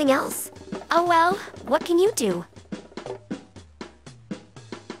something else. Oh well, what can you do?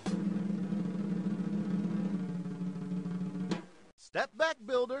 Step back,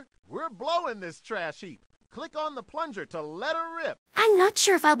 Builder. We're blowing this trash heap. Click on the plunger to let her rip. I'm not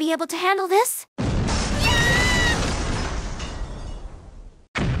sure if I'll be able to handle this.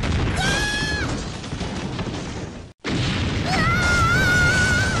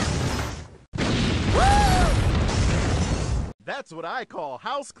 That's what I call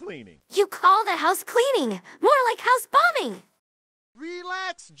house cleaning. You call that house cleaning? More like house bombing.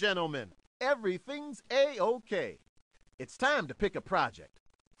 Relax, gentlemen. Everything's A-OK. It's time to pick a project.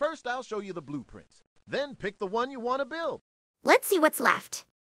 First, I'll show you the blueprints. Then pick the one you want to build. Let's see what's left.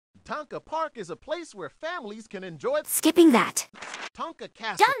 Tonka Park is a place where families can enjoy... Skipping that. Tonka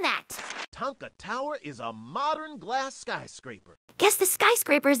Castle. Done that. Tonka Tower is a modern glass skyscraper. Guess the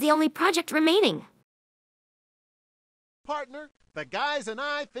skyscraper is the only project remaining. Partner, the guys and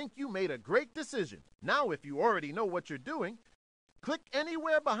I think you made a great decision. Now, if you already know what you're doing, click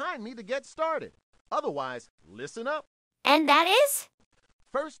anywhere behind me to get started. Otherwise, listen up. And that is?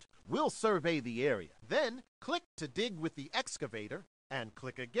 First, we'll survey the area. Then, click to dig with the excavator, and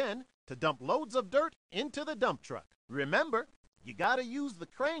click again to dump loads of dirt into the dump truck. Remember, you gotta use the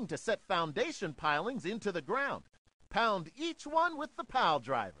crane to set foundation pilings into the ground. Pound each one with the pile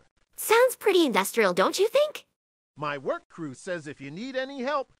driver. Sounds pretty industrial, don't you think? My work crew says if you need any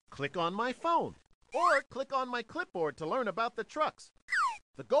help, click on my phone. Or click on my clipboard to learn about the trucks.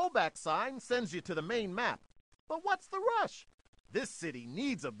 The Go Back sign sends you to the main map. But what's the rush? This city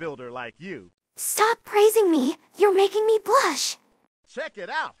needs a builder like you. Stop praising me. You're making me blush. Check it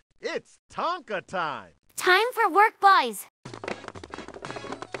out. It's Tonka time. Time for work, boys.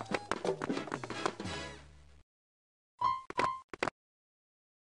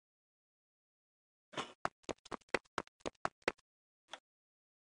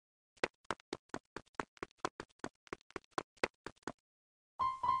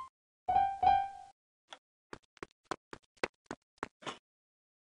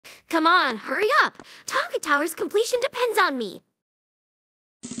 Come on, hurry up! Tonka Tower's completion depends on me.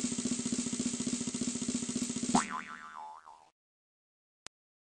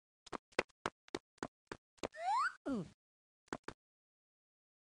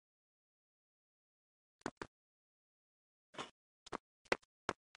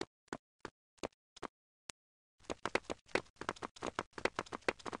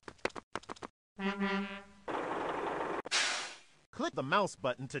 Click the mouse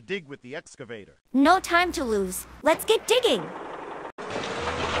button to dig with the excavator. No time to lose. Let's get digging.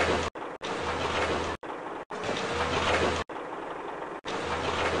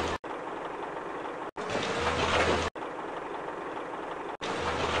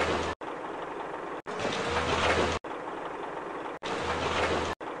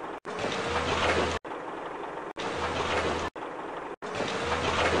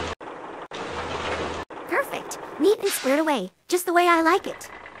 Perfect. Neat and squared away, just the way I like it.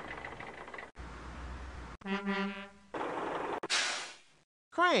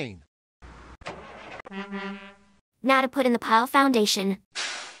 Crane. Now to put in the pile foundation.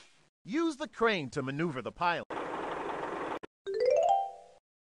 Use the crane to maneuver the pile.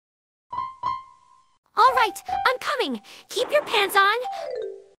 All right, I'm coming. Keep your pants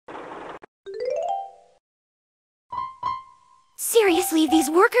on. Seriously, these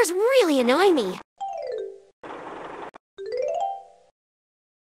workers really annoy me.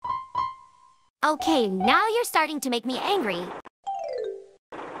 Okay, now you're starting to make me angry.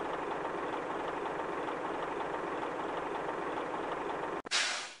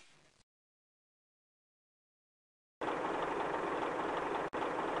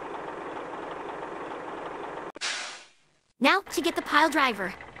 Now to get the pile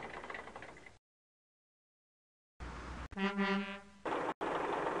driver.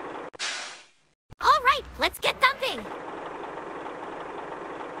 All right, let's get dumping.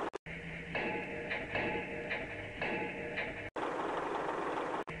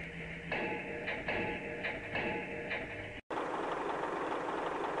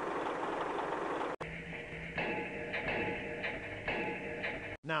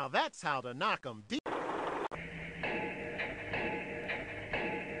 Now that's how to knock 'em deep.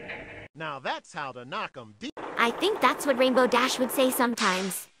 Now that's how to knock 'em deep. I think that's what Rainbow Dash would say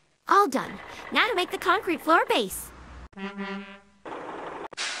sometimes. All done. Now to make the concrete floor base.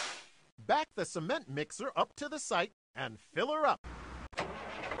 Back the cement mixer up to the site and fill her up.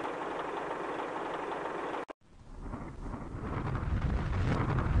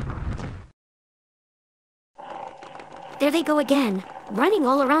 There they go again, running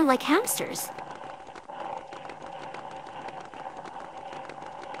all around like hamsters.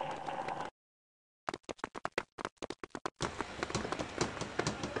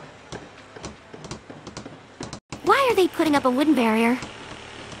 Why are they putting up a wooden barrier?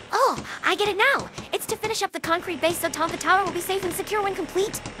 Oh, I get it now. It's to finish up the concrete base so Tonka Tower will be safe and secure when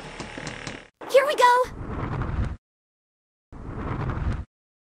complete. Here we go!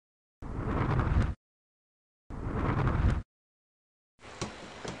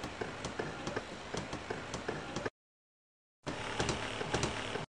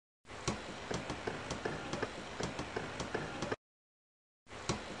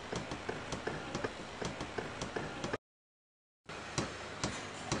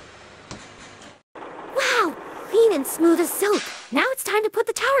 Wow, clean and smooth as silk. Now it's time to put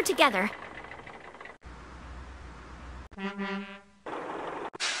the tower together.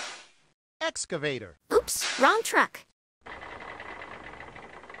 Excavator. Oops, wrong truck.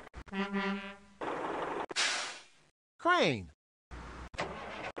 Crane.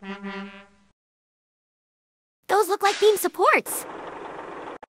 Those look like beam supports.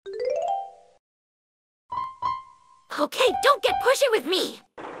 Okay, don't get pushy with me.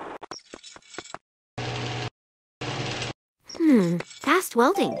 Fast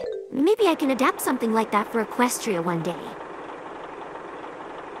welding. Maybe I can adapt something like that for Equestria one day.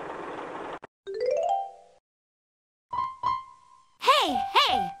 Hey!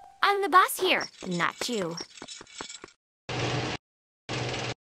 I'm the boss here, not you.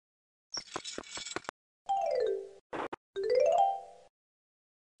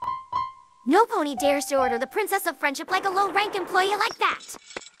 No pony dares to order the Princess of Friendship like a low-rank employee like that.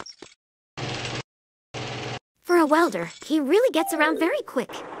 a welder, he really gets around very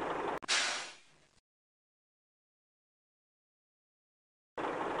quick.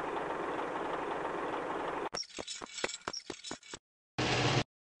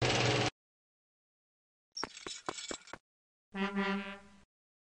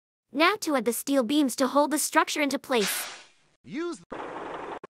 Now to add the steel beams to hold the structure into place. Use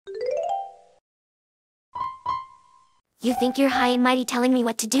You think you're high and mighty telling me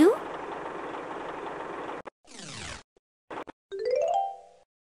what to do?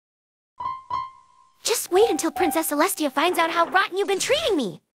 Just wait until Princess Celestia finds out how rotten you've been treating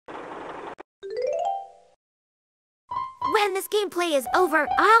me! When this gameplay is over,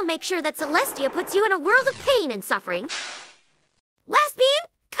 I'll make sure that Celestia puts you in a world of pain and suffering. Last beam,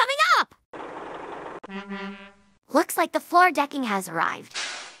 coming up! Looks like the floor decking has arrived.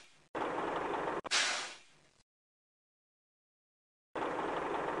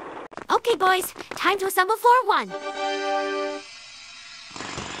 Okay, boys, time to assemble floor 1.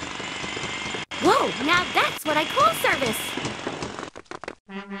 Whoa, now that's what I call service!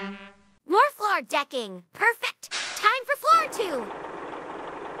 More floor decking! Perfect! Time for floor 2!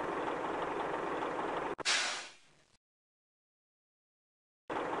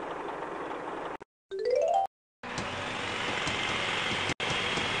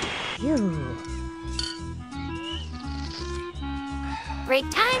 Phew. Break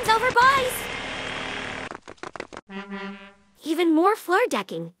time's over, boys! Even more floor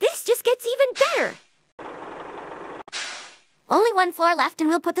decking. This just gets even better! Only one floor left and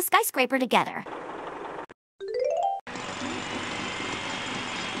we'll put the skyscraper together.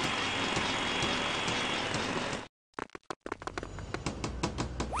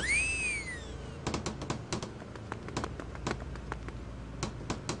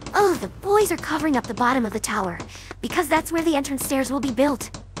 Oh, the boys are covering up the bottom of the tower, because that's where the entrance stairs will be built.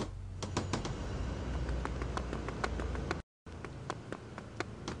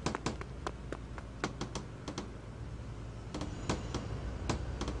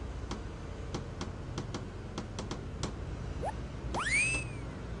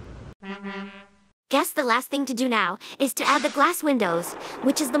 Guess the last thing to do now is to add the glass windows,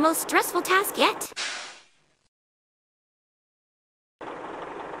 which is the most stressful task yet.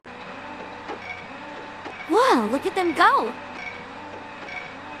 Whoa, look at them go!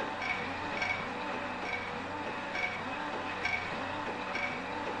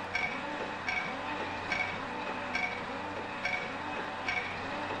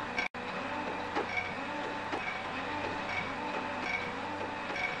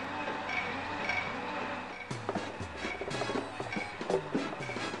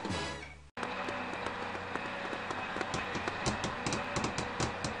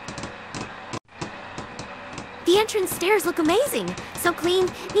 The entrance stairs look amazing. So clean,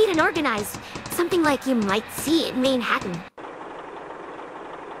 neat, and organized. Something like you might see in Manhattan.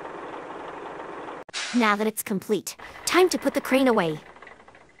 Now that it's complete, time to put the crane away.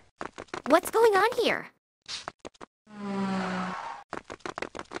 What's going on here?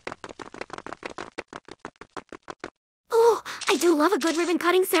 Oh, I do love a good ribbon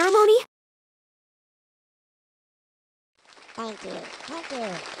cutting ceremony. Thank you. Thank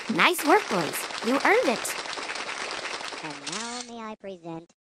you. Nice work, boys. You earned it. And now may I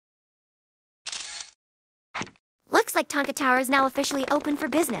present... Looks like Tonka Tower is now officially open for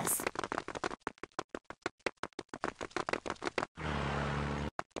business.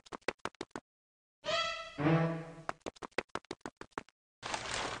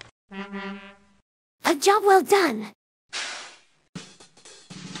 A job well done.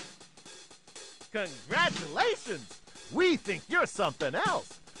 Congratulations! We think you're something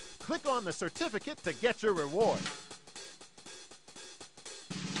else. Click on the certificate to get your reward.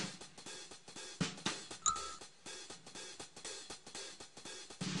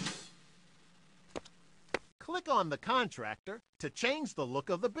 Click on the contractor to change the look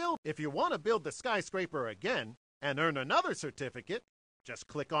of the build. If you want to build the skyscraper again and earn another certificate, just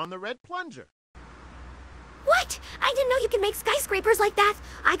click on the red plunger. What? I didn't know you can make skyscrapers like that.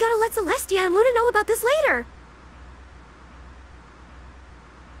 I gotta let Celestia and Luna know about this later.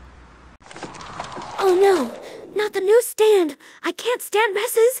 Oh no, not the new stand. I can't stand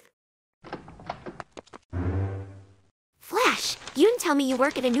messes. Flash, you didn't tell me you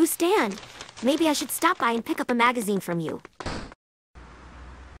work at a new stand. Maybe I should stop by and pick up a magazine from you.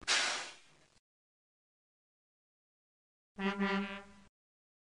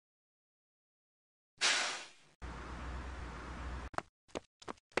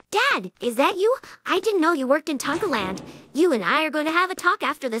 Dad, is that you? I didn't know you worked in Tonka Land. You and I are going to have a talk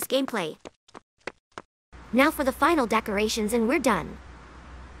after this gameplay. Now for the final decorations and we're done.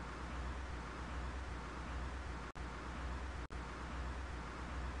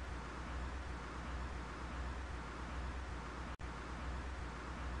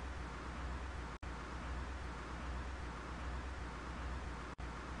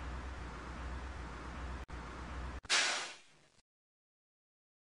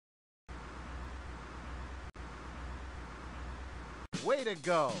 Way to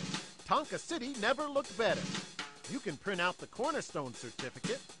go! Tonka City never looked better. You can print out the Cornerstone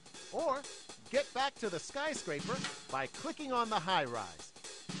certificate or get back to the skyscraper by clicking on the high-rise.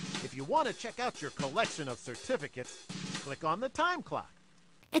 If you want to check out your collection of certificates, click on the time clock.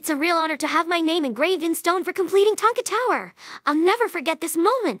 It's a real honor to have my name engraved in stone for completing Tonka Tower. I'll never forget this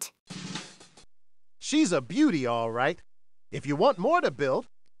moment. She's a beauty, all right. If you want more to build,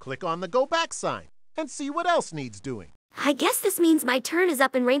 click on the Go Back sign and see what else needs doing. I guess this means my turn is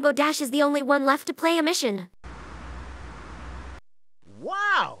up and Rainbow Dash is the only one left to play a mission.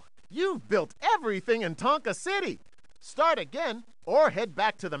 Wow! You've built everything in Tonka City. Start again or head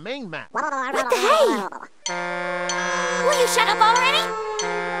back to the main map. What the hey? Will you shut up already?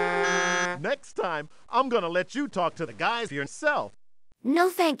 Next time, I'm gonna let you talk to the guys yourself. No,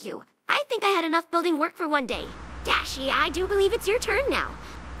 thank you. I think I had enough building work for one day. Dashy, I do believe it's your turn now.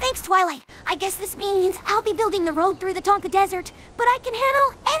 Thanks, Twilight. I guess this means I'll be building the road through the Tonka Desert, but I can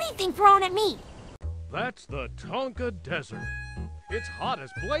handle anything thrown at me. That's the Tonka Desert. It's hot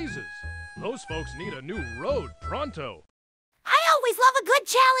as blazes. Those folks need a new road pronto. I always love a good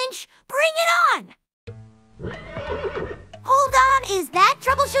challenge. Bring it on! Hold on, is that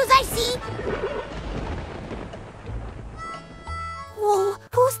Trouble Shoes I see? Whoa,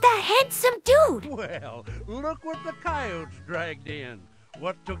 who's that handsome dude? Well, look what the coyotes dragged in.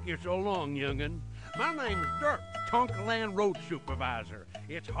 What took you so long, young'un? My name's Dirk, Tonka Land Road Supervisor.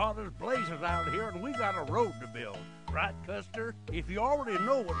 It's hot as blazes out here, and we got a road to build. Right, Custer? If you already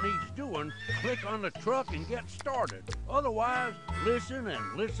know what needs doing, click on the truck and get started. Otherwise, listen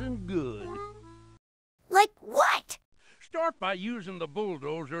and listen good. Like what? Start by using the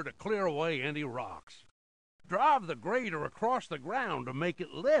bulldozer to clear away any rocks. Drive the grader across the ground to make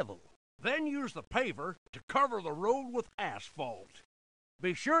it level. Then use the paver to cover the road with asphalt.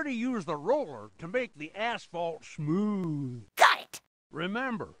 Be sure to use the roller to make the asphalt smooth. Got it!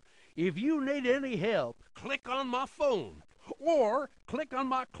 Remember, if you need any help, click on my phone or click on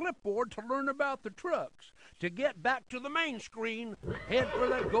my clipboard to learn about the trucks. To get back to the main screen, head for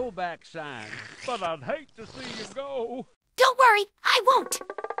the Go Back sign. But I'd hate to see you go. Don't worry, I won't.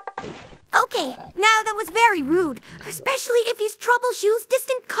 Okay, now that was very rude, especially if he's Troubleshoe's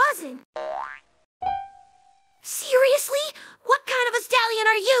distant cousin. Seriously? What kind of a stallion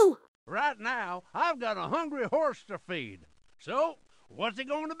are you? Right now, I've got a hungry horse to feed. So, what's it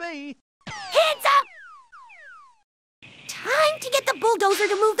going to be? Hands up! Time to get the bulldozer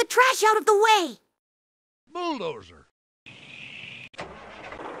to move the trash out of the way. Bulldozer.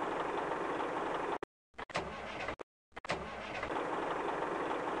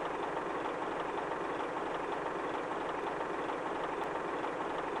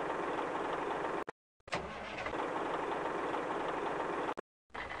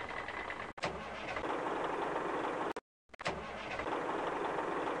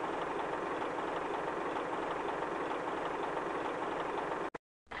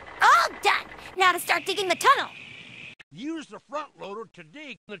 All done. Now to start digging the tunnel. Use the front loader to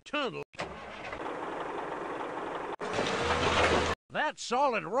dig the tunnel. That's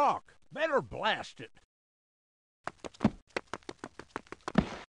solid rock. Better blast it.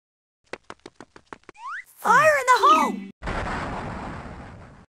 Fire in the hole!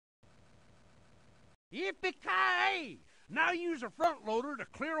 Yippee-ki-yay! Now use a front loader to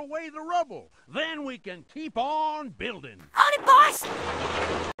clear away the rubble. Then we can keep on building. On it, boss!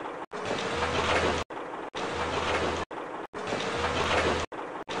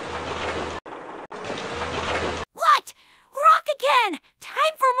 What? Rock again!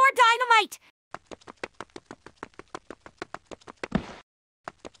 Time for more dynamite!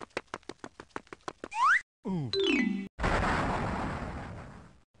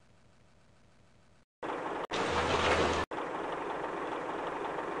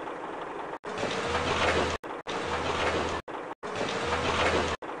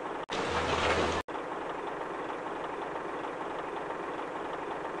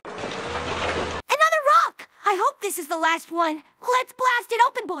 I hope this is the last one. Let's blast it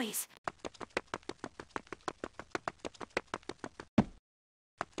open, boys.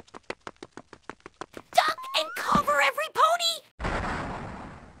 Duck and cover, every pony!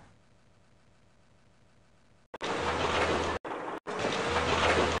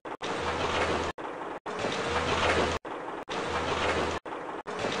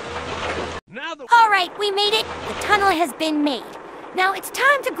 All right, we made it. The tunnel has been made. Now it's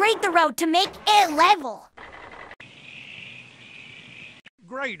time to grade the road to make it level.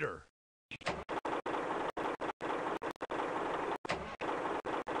 Grader.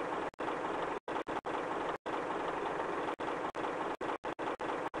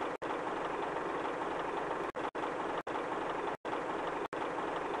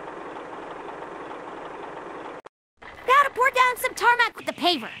 pour down some tarmac with the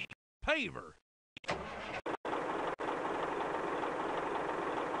paver. Paver.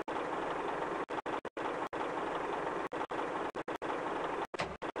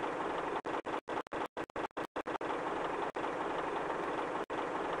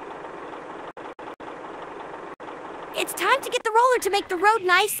 It's time to get the roller to make the road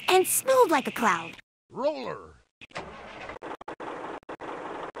nice and smooth like a cloud. Roller.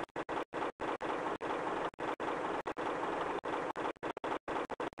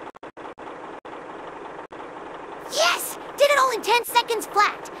 Yes! Did it all in 10 seconds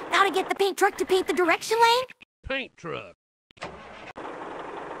flat. Now to get the paint truck to paint the direction lane. Paint truck.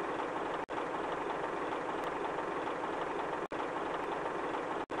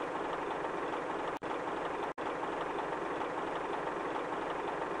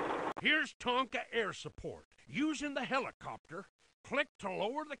 Here's Tonka air support. Using the helicopter, click to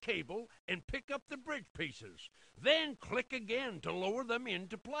lower the cable and pick up the bridge pieces. Then click again to lower them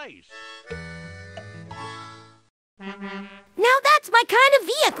into place. Now that's my kind of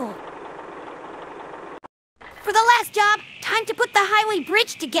vehicle. For the last job, time to put the highway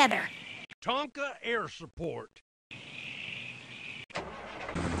bridge together. Tonka air support.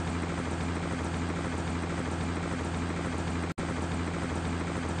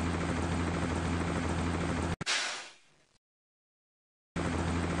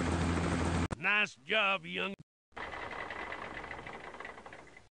 Nice job, young.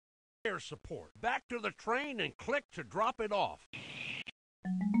 Air support. Back to the train and click to drop it off.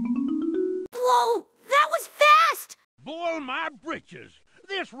 Whoa, that was fast! Boil my britches.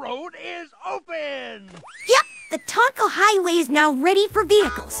 This road is open! Yep, the Tonka Highway is now ready for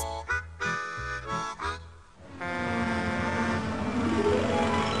vehicles.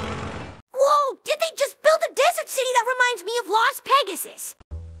 Whoa, did they just build a desert city that reminds me of Las Pegasus?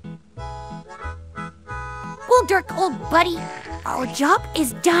 Well, Dirk, old buddy, our job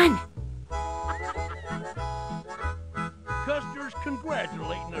is done. Custer's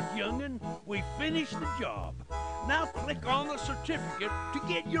congratulating us, youngin'. We finished the job. Now click on the certificate to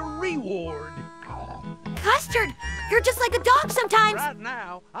get your reward. Custard, you're just like a dog sometimes. Right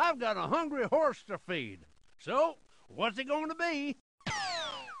now, I've got a hungry horse to feed. So, what's it going to be?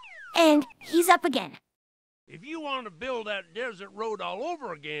 And he's up again. If you want to build that desert road all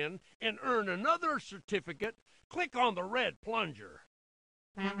over again and earn another certificate, click on the red plunger.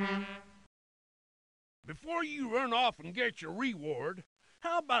 Before you run off and get your reward,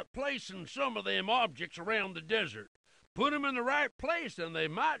 how about placing some of them objects around the desert? Put them in the right place and they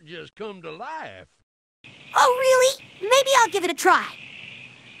might just come to life. Oh, really? Maybe I'll give it a try.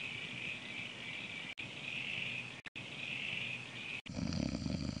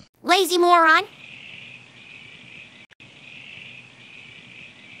 Lazy moron.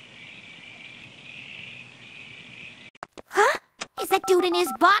 Huh? Is that dude in his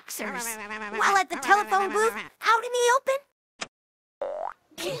boxers? While at the telephone booth, out in the open?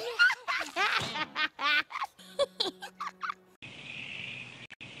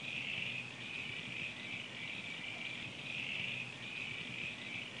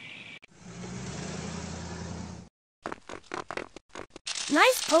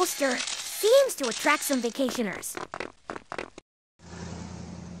 Nice poster. Seems to attract some vacationers.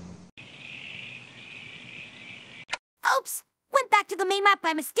 Oops! Went back to the main map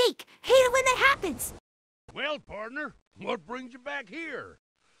by mistake. Hate it when that happens. Well, partner, what brings you back here?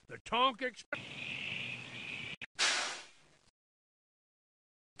 The Tonka Express.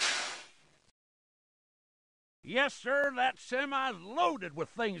 Yes, sir, that semi's loaded with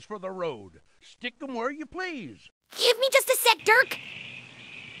things for the road. Stick them where you please. Give me just a sec, Dirk.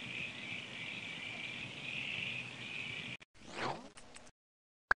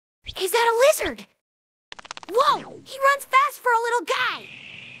 Is that a lizard? Whoa! He runs fast for a little guy!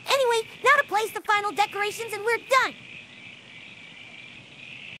 Anyway, now to place the final decorations and we're done!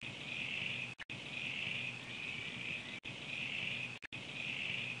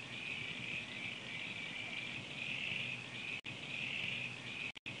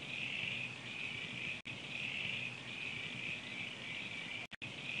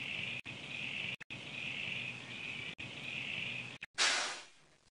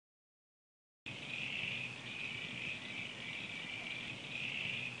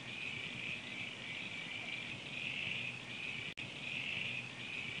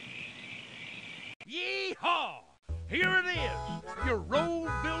 Yee-haw! Here it is, your road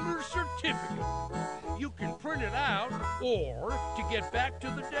builder certificate. You can print it out, or to get back to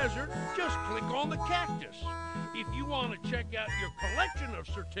the desert, just click on the cactus. If you want to check out your collection of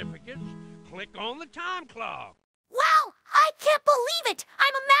certificates, click on the time clock. Wow! I I can't believe it!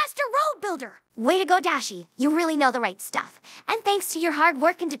 I'm a master road builder! Way to go, Dashi. You really know the right stuff. And thanks to your hard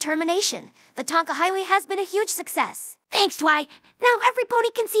work and determination, the Tonka Highway has been a huge success. Thanks, Twi. Now every pony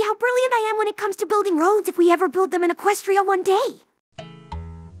can see how brilliant I am when it comes to building roads if we ever build them in Equestria one day.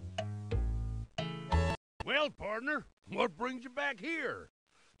 Well, partner, what brings you back here?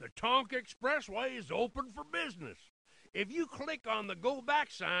 The Tonka Expressway is open for business. If you click on the Go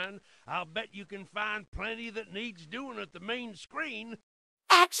Back sign, I'll bet you can find plenty that needs doing at the main screen.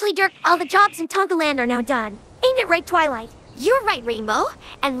 Actually, Dirk, all the jobs in Tonkaland are now done. Ain't it right, Twilight? You're right, Rainbow.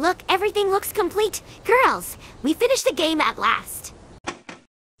 And look, everything looks complete. Girls, we finished the game at last.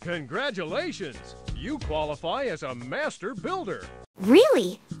 Congratulations! You qualify as a master builder.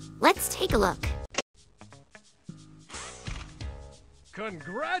 Really? Let's take a look.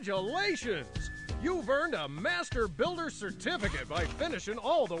 Congratulations! You've earned a Master Builder Certificate by finishing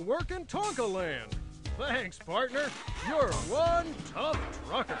all the work in Tonkaland. Thanks, partner. You're one tough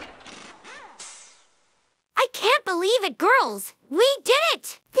trucker. I can't believe it, girls! We did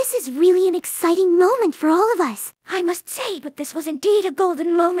it! This is really an exciting moment for all of us. I must say, but this was indeed a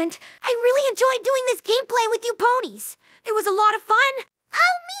golden moment. I really enjoyed doing this gameplay with you ponies. It was a lot of fun.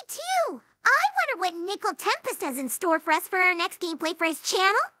 Oh, me too! I wonder what Nickel Tempest has in store for us for our next gameplay for his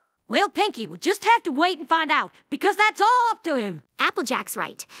channel. Well, Pinky, we'll just have to wait and find out, because that's all up to him. Applejack's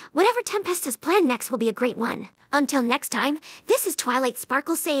right. Whatever Tempest has planned next will be a great one. Until next time, this is Twilight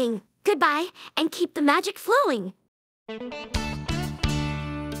Sparkle saying goodbye and keep the magic flowing.